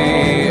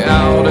me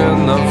out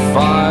in the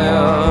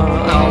fire,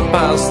 out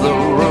past the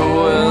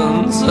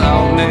ruins,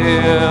 out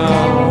near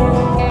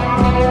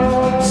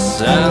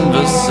San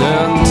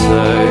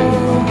Vicente.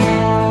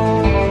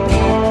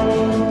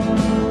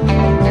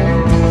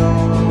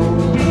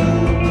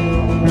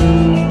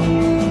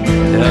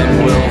 And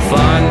we'll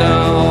find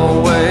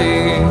our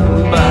way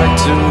back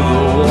to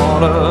the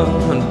water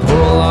and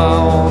pull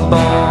our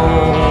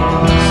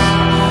bones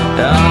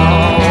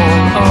out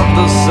of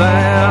the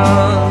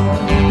sand.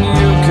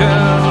 You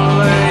can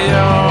lay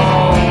your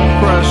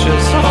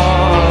precious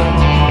heart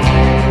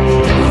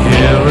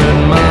here in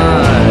my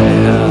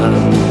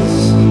hands.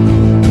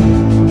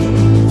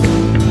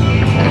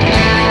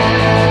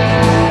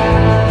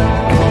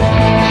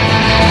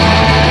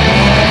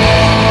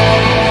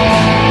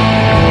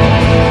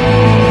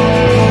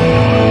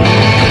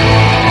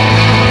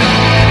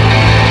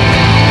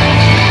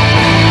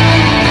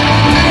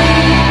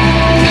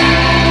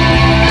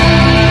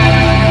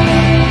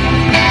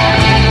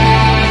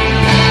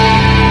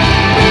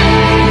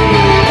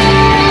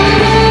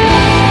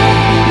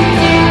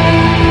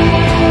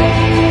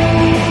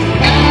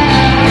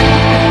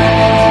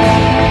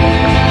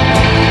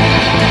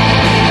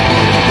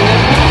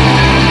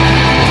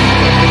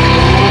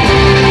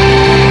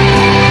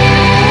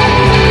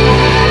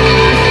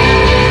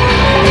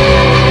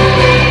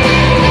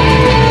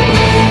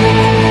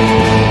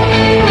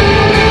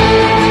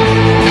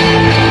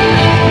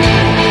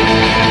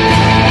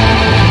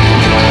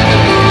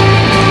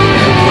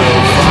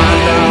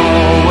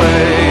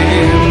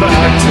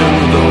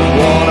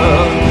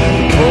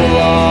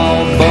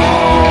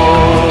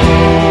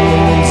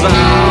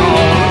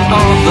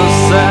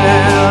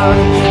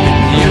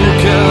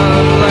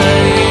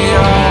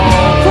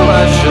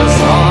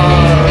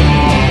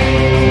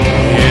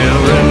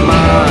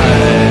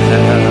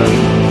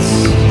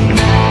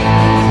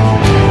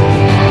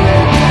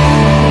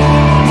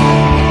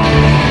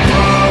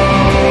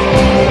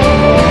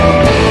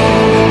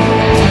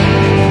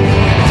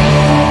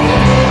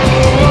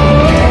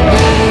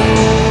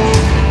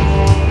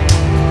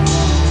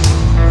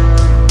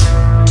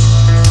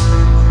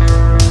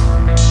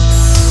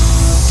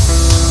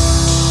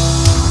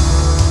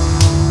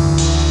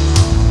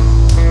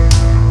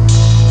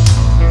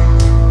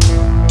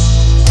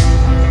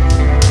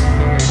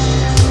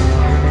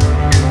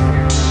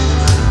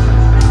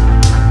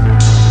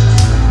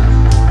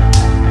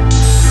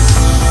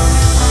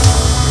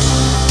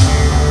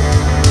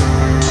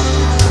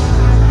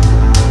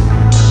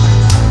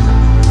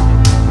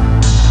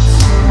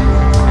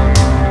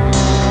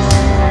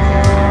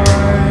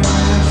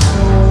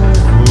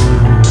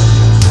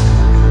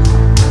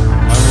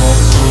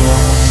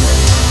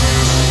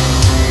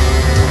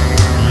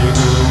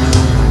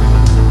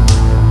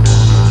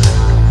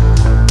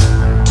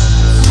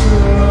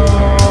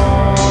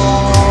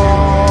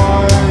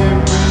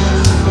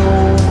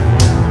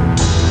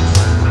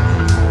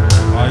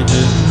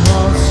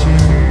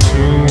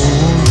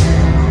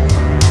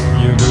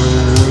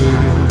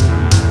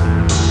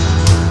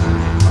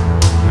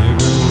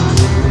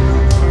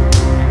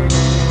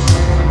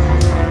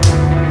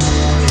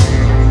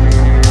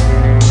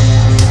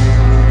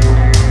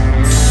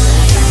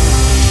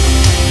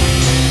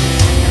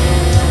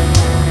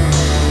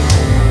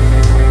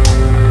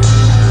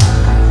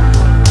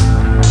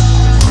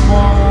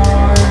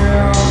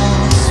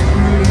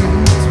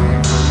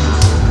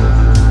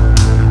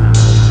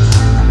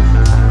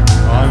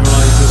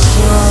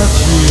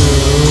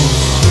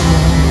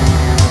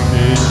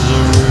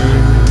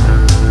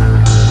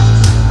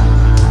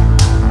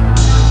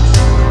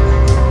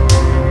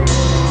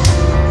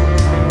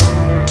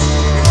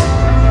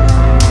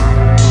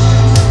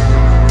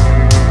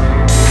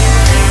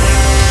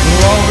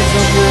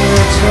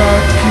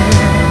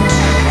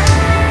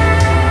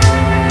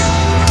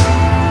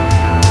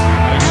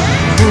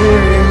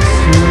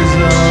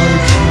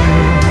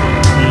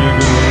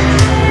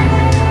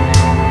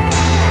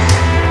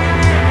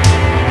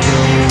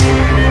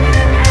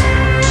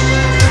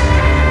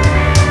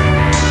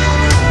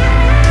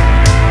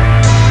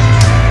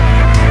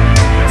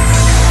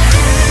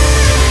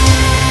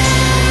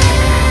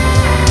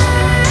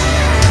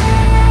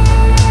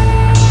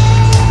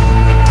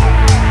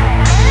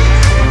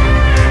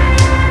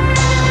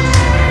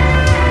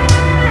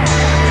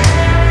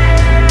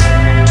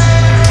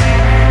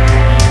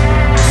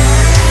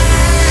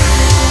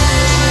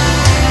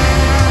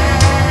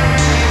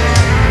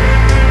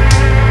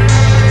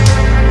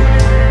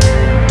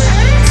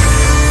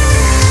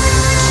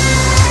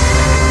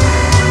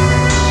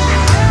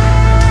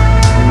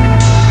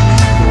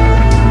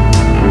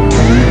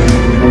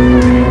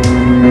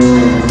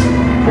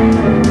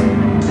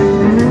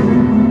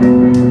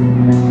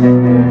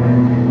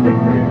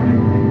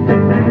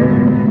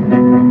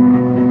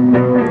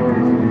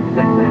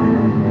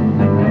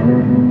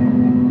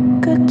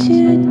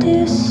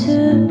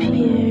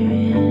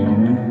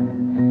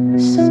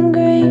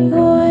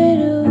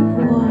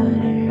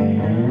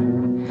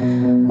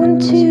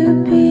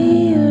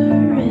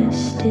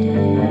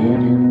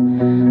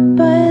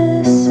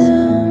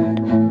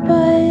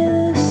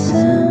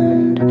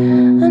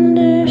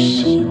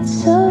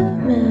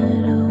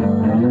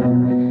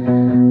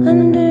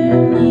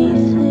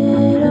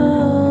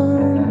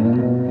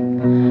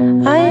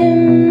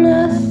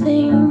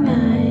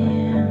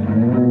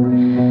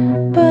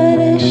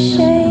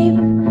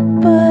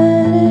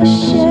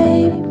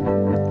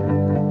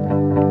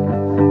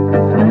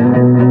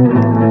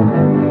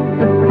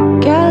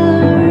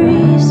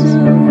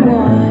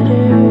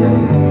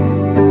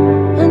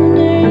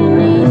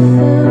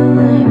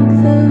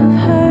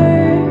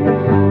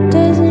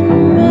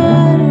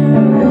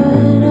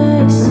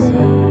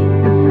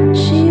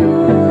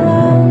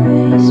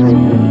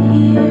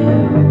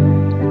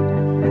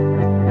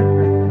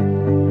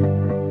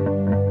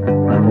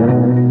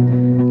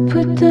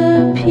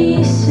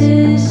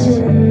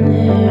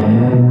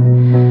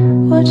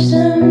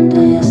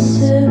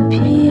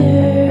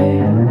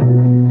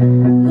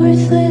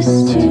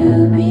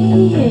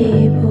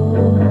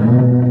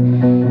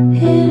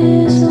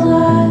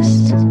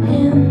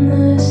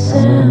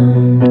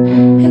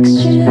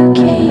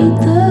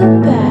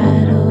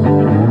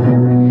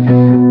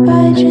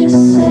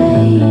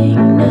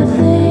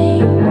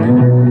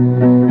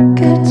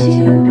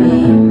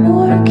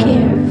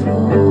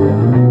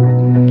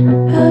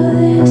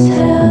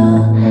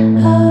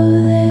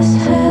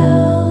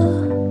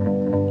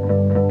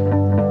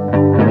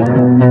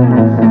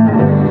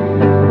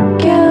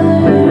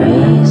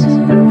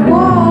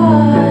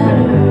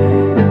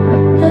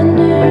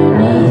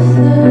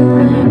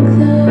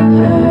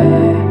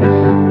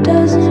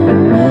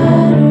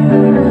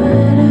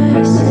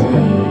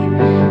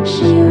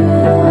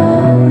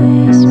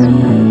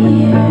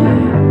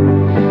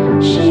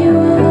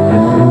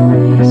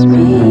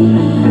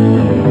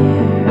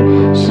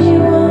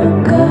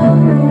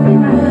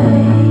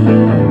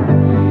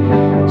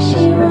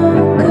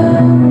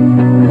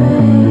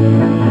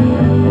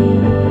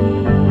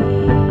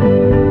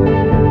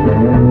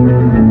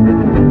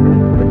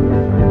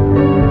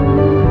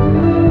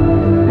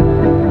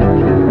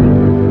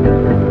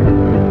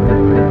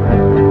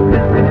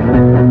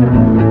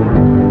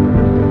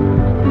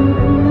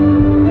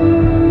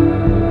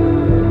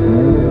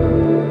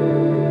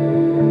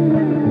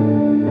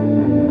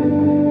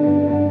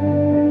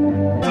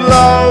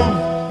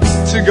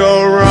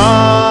 go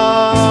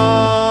wrong.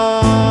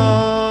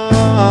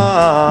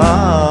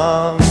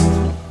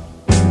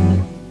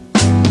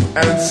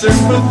 And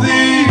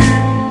sympathy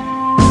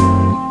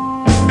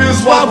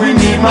is what we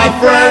need, my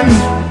friend.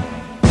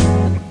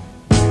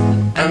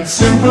 And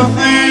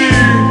sympathy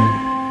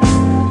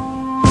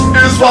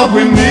is what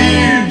we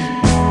need.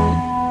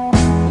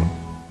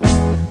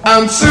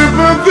 And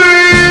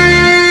sympathy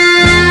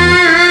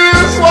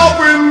is what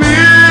we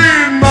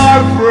need, my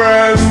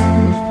friend.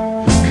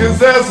 'Cause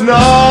there's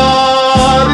no